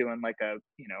Obey's doing like a,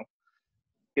 you know,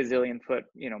 gazillion foot,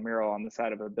 you know, mural on the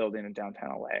side of a building in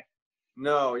downtown LA.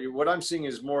 No, what I'm seeing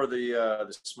is more the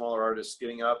smaller artists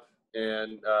getting up,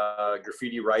 and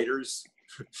graffiti writers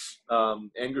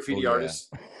and graffiti artists.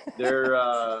 They're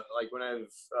like, when I've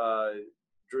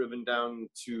driven down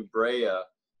to Brea, you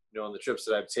know, on the trips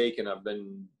that I've taken, I've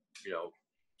been, you know,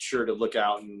 sure to look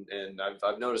out, and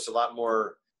I've noticed a lot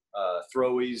more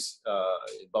throwies,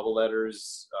 bubble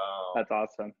letters. That's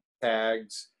awesome.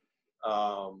 Tags.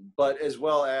 But as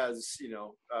well as, you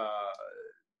know,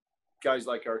 guys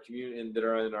like our community and that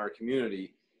are in our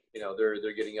community, you know,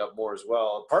 they're getting up more as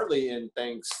well, partly in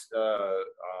thanks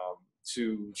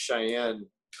to Cheyenne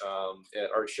at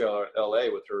Art Show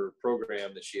LA with her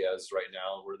program that she has right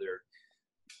now, where they're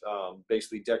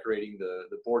basically decorating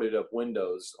the boarded up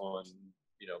windows on,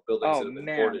 you know, buildings that have been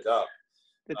boarded up.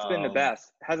 It's been the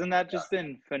best. Hasn't that just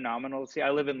been phenomenal? See,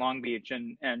 I live in Long Beach,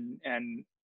 and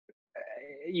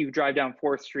you drive down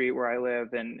 4th Street where I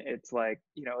live, and it's like,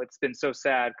 you know, it's been so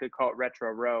sad, could call it Retro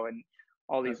Row, and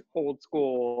all these old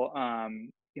school,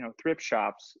 you know, thrift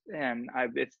shops. And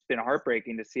it's been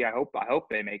heartbreaking to see. I hope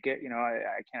they make it. You know,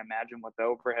 I can't imagine what the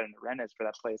overhead and the rent is for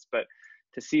that place, but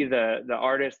to see the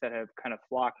artists that have kind of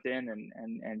flocked in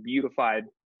and beautified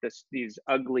these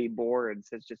ugly boards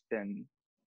has just been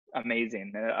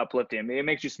amazing and uplifting. I mean, it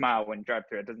makes you smile when you drive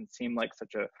through. It doesn't seem like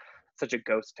such a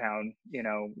ghost town, you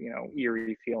know,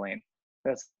 eerie feeling.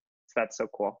 That's so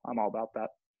cool. I'm all about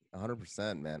that.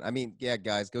 100%, man. I mean, yeah,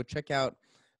 guys, go check out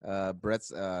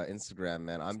Brett's Instagram,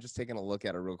 man. I'm just taking a look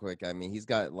at it real quick. I mean, he's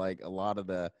got like a lot of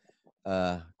the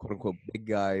quote unquote big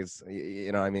guys,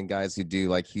 you know, I mean, guys who do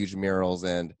like huge murals,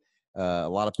 and a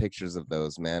lot of pictures of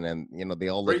those, man. And you know, they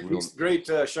all look great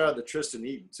shot of the Tristan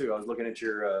Eaton too. I was looking at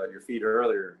your feed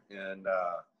earlier, and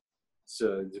it's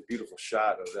a beautiful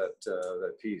shot of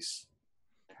that piece.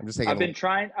 I've been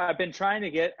trying to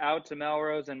get out to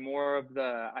Melrose and more of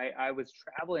I was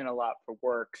traveling a lot for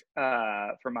work,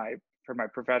 for my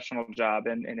professional job,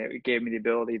 and it gave me the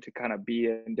ability to kind of be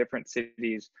in different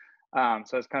cities. So I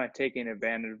was kind of taking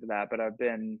advantage of that, but I've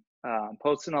been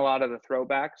posting a lot of the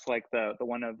throwbacks, like the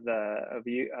one of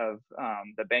the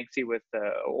Banksy with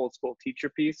the old school teacher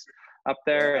piece up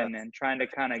there, and then trying to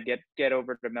kind of get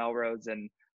over to Melrose. And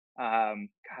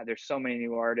God, there's so many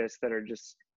new artists that are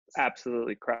just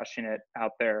absolutely crushing it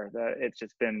out there, that it's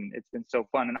been so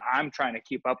fun, and I'm trying to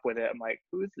keep up with it. I'm like,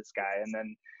 who's this guy? And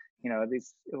then, you know,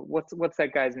 what's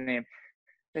that guy's name?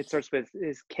 It starts with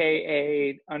is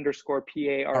KA_PART.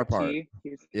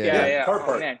 Yeah.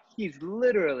 Oh man, he's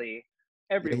literally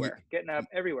everywhere, getting up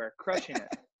everywhere, crushing it.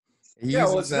 Yeah,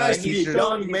 well, it's nice to be a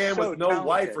young man with no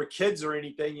wife or kids or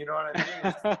anything. You know what I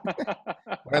mean?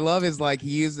 What I love is like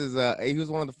he uses he was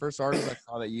one of the first artists I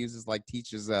saw that uses like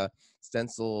teaches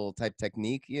stencil type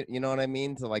technique. You know what I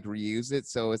mean, to like reuse it.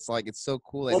 So it's like it's so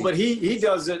cool. Well, but he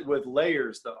does it with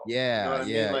layers though. Yeah, you know what I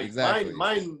mean? Like exactly.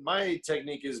 My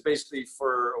technique is basically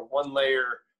for a one layer,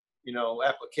 you know,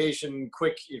 application,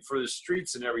 quick for the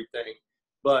streets and everything.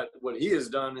 But what he has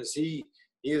done is he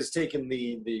has taken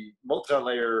the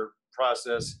multi-layer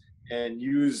process and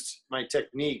used my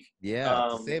technique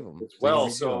to save them as well,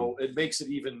 so it makes it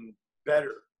even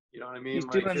better. You know what I mean? He's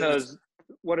doing those.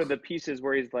 What are the pieces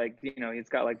where he's like, you know, he's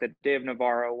got like the Dave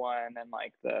Navarro one and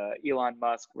like the Elon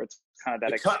Musk, where it's kind of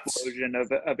that explosion of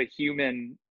a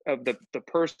human, of the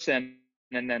person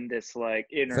and then this like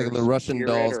inner It's like the Russian spirit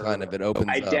dolls or kind of. It opens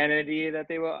up. identity that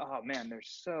they will. Oh man, they're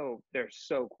so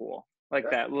cool. Like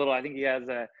that little. I think he has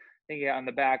on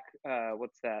the back.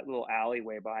 What's that little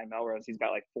alleyway behind Melrose? He's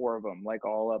got like 4 of them, like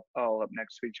all up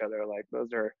next to each other. Like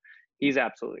those are. He's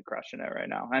absolutely crushing it right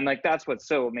now, and like that's what's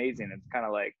so amazing. It's kind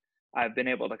of like I've been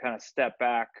able to kind of step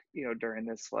back, during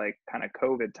this like kind of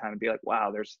COVID time and be like,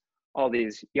 wow, there's all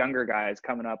these younger guys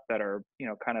coming up that are,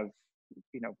 kind of,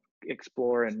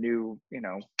 exploring new,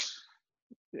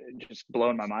 just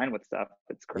blowing my mind with stuff.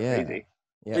 It's crazy.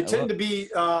 Yeah, they tend to be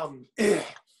at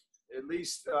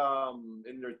least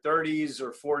in their 30s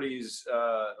or 40s,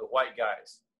 white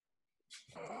guys.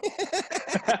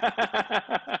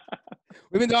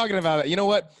 We've been talking about it. You know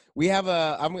what? We have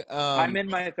I'm in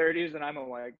my 30s and I'm a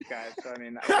white guy, so I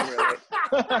mean, I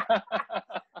really.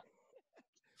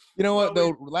 You know what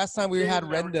though? Last time we had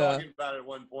Renda. About it at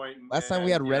one point, last time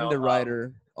we had Renda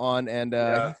Ryder on, and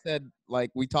he said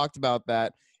like we talked about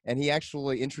that, and he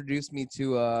actually introduced me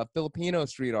to Filipino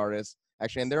street artists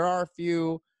actually, and there are a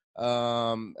few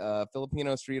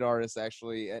Filipino street artists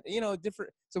actually, and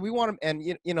different. So we want them, and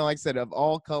like I said, of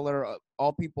all color,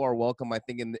 all people are welcome. I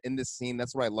think in this scene,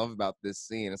 that's what I love about this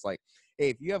scene. It's like, hey,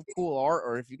 if you have cool art,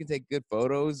 or if you can take good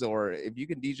photos, or if you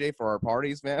can DJ for our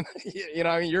parties, man,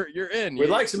 I mean, you're in. We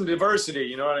like some diversity,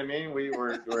 you know what I mean?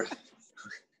 We're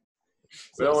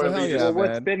we don't So want to be yeah, What's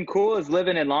man. been cool is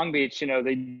living in Long Beach.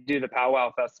 They do the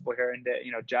Powwow Festival here, and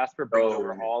Jasper brings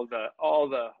over all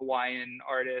the Hawaiian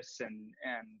artists, and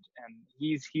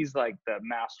he's like the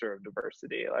master of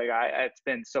diversity. Like it's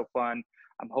been so fun.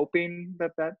 I'm hoping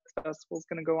that festival's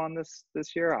going to go on this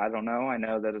year. I don't know. I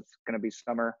know that it's going to be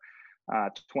summer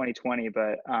 2020,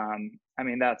 but I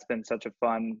mean, that's been such a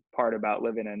fun part about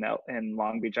living in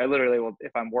Long Beach. I literally will,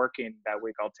 if I'm working that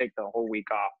week, I'll take the whole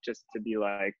week off just to be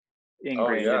like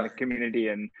ingrained in the community.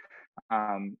 And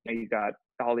you got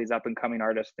all these up and coming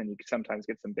artists, and you sometimes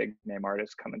get some big name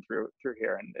artists coming through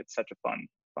here, and it's such a fun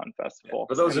festival.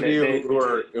 For those of you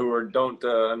who don't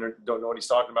know what he's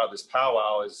talking about, this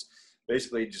powwow is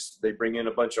basically just they bring in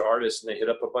a bunch of artists and they hit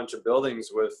up a bunch of buildings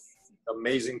with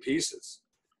amazing pieces.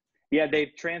 Yeah,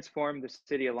 they've transformed the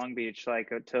city of Long Beach to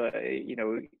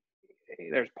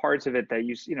there's parts of it that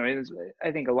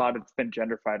I think a lot of it's been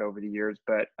gentrified over the years,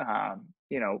 but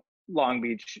Long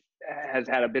Beach has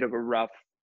had a bit of a rough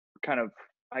kind of,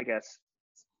 I guess,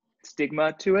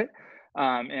 stigma to it.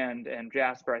 And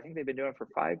Jasper, I think they've been doing it for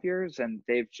 5 years, and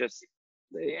they've just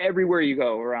everywhere you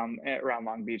go around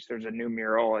Long Beach, there's a new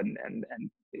mural, and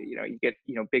you get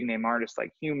big name artists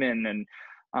like Human and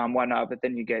whatnot, but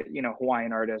then you get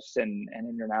Hawaiian artists and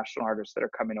international artists that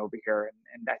are coming over here,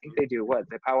 and I think they do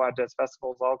the Powwow does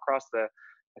festivals all across the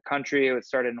country. It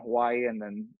started in Hawaii, and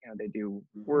then they do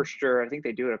Worcester. I think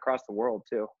they do it across the world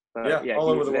too. But all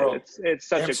over the world. It's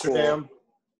such Amsterdam.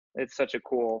 a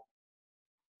cool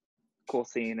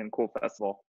scene and cool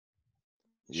festival.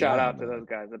 Shout out to those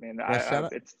guys. I mean,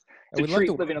 it's a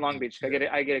treat living in Long Beach. I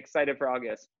get excited for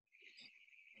August.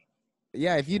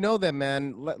 Yeah, if you know them,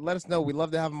 man, let us know. We'd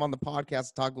love to have them on the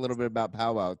podcast, talk a little bit about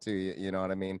Powwow too. You know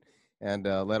what I mean? And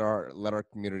let our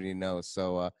community know.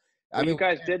 So, I mean, you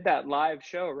guys did that live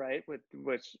show, right?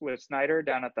 With Snyder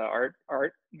down at the art.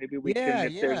 Maybe we can.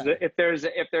 If there's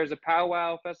a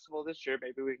Powwow festival this year,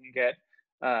 maybe we can get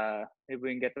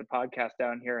the podcast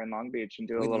down here in Long Beach and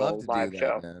do a little live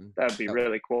show. That'd be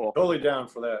really cool. Totally down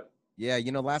for that. Yeah,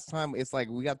 last time it's like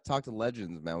we got to talk to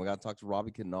legends, man. We got to talk to Robbie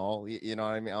Canal. You know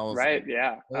what I mean? I was right.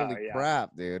 Yeah. Holy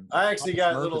crap, dude! I actually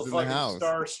got a little fucking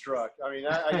starstruck. I mean,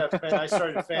 I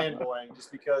started fanboying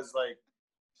just because, like,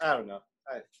 I don't know.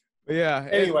 Yeah.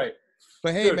 Anyway.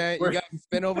 But hey, dude, man, you guys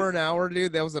spent over an hour,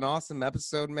 dude. That was an awesome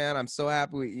episode, man. I'm so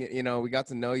happy we got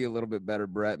to know you a little bit better,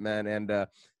 Brett, man. And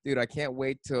dude, I can't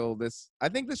wait till this. I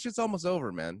think this shit's almost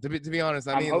over, man. To be honest,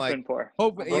 I mean,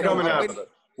 we're coming out of it.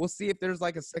 We'll see if there's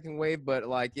like a second wave, but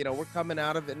like we're coming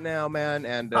out of it now, man.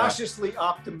 And cautiously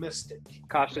optimistic.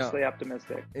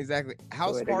 Optimistic. Exactly.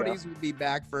 House parties will be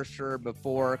back for sure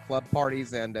before club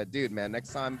parties. And dude, man,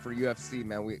 next time for UFC,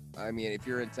 man. If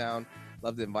you're in town,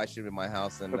 love to invite you to my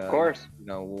house, and of course,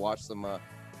 we'll watch some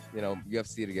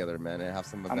UFC together, man, and have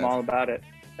some events. I'm all about it.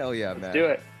 Hell yeah, man. Let's do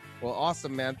it. Well,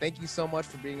 awesome, man. Thank you so much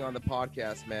for being on the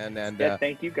podcast, man. And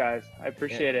thank you guys. I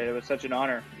appreciate it. It was such an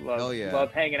honor.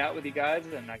 Love hanging out with you guys,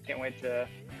 and I can't wait to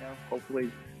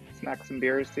hopefully smack some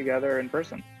beers together in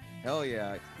person. Hell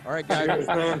yeah! All right, guys.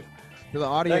 To the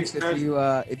audience, thanks,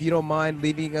 if you don't mind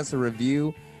leaving us a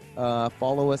review,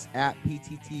 follow us at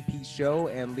PTTP Show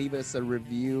and leave us a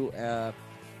review.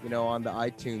 On the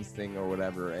iTunes thing or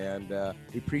whatever. And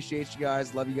we appreciate you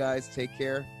guys. Love you guys. Take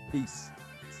care. Peace.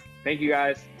 Thank you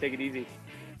guys. Take it easy.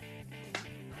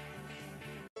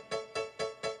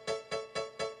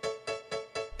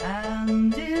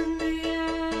 someday.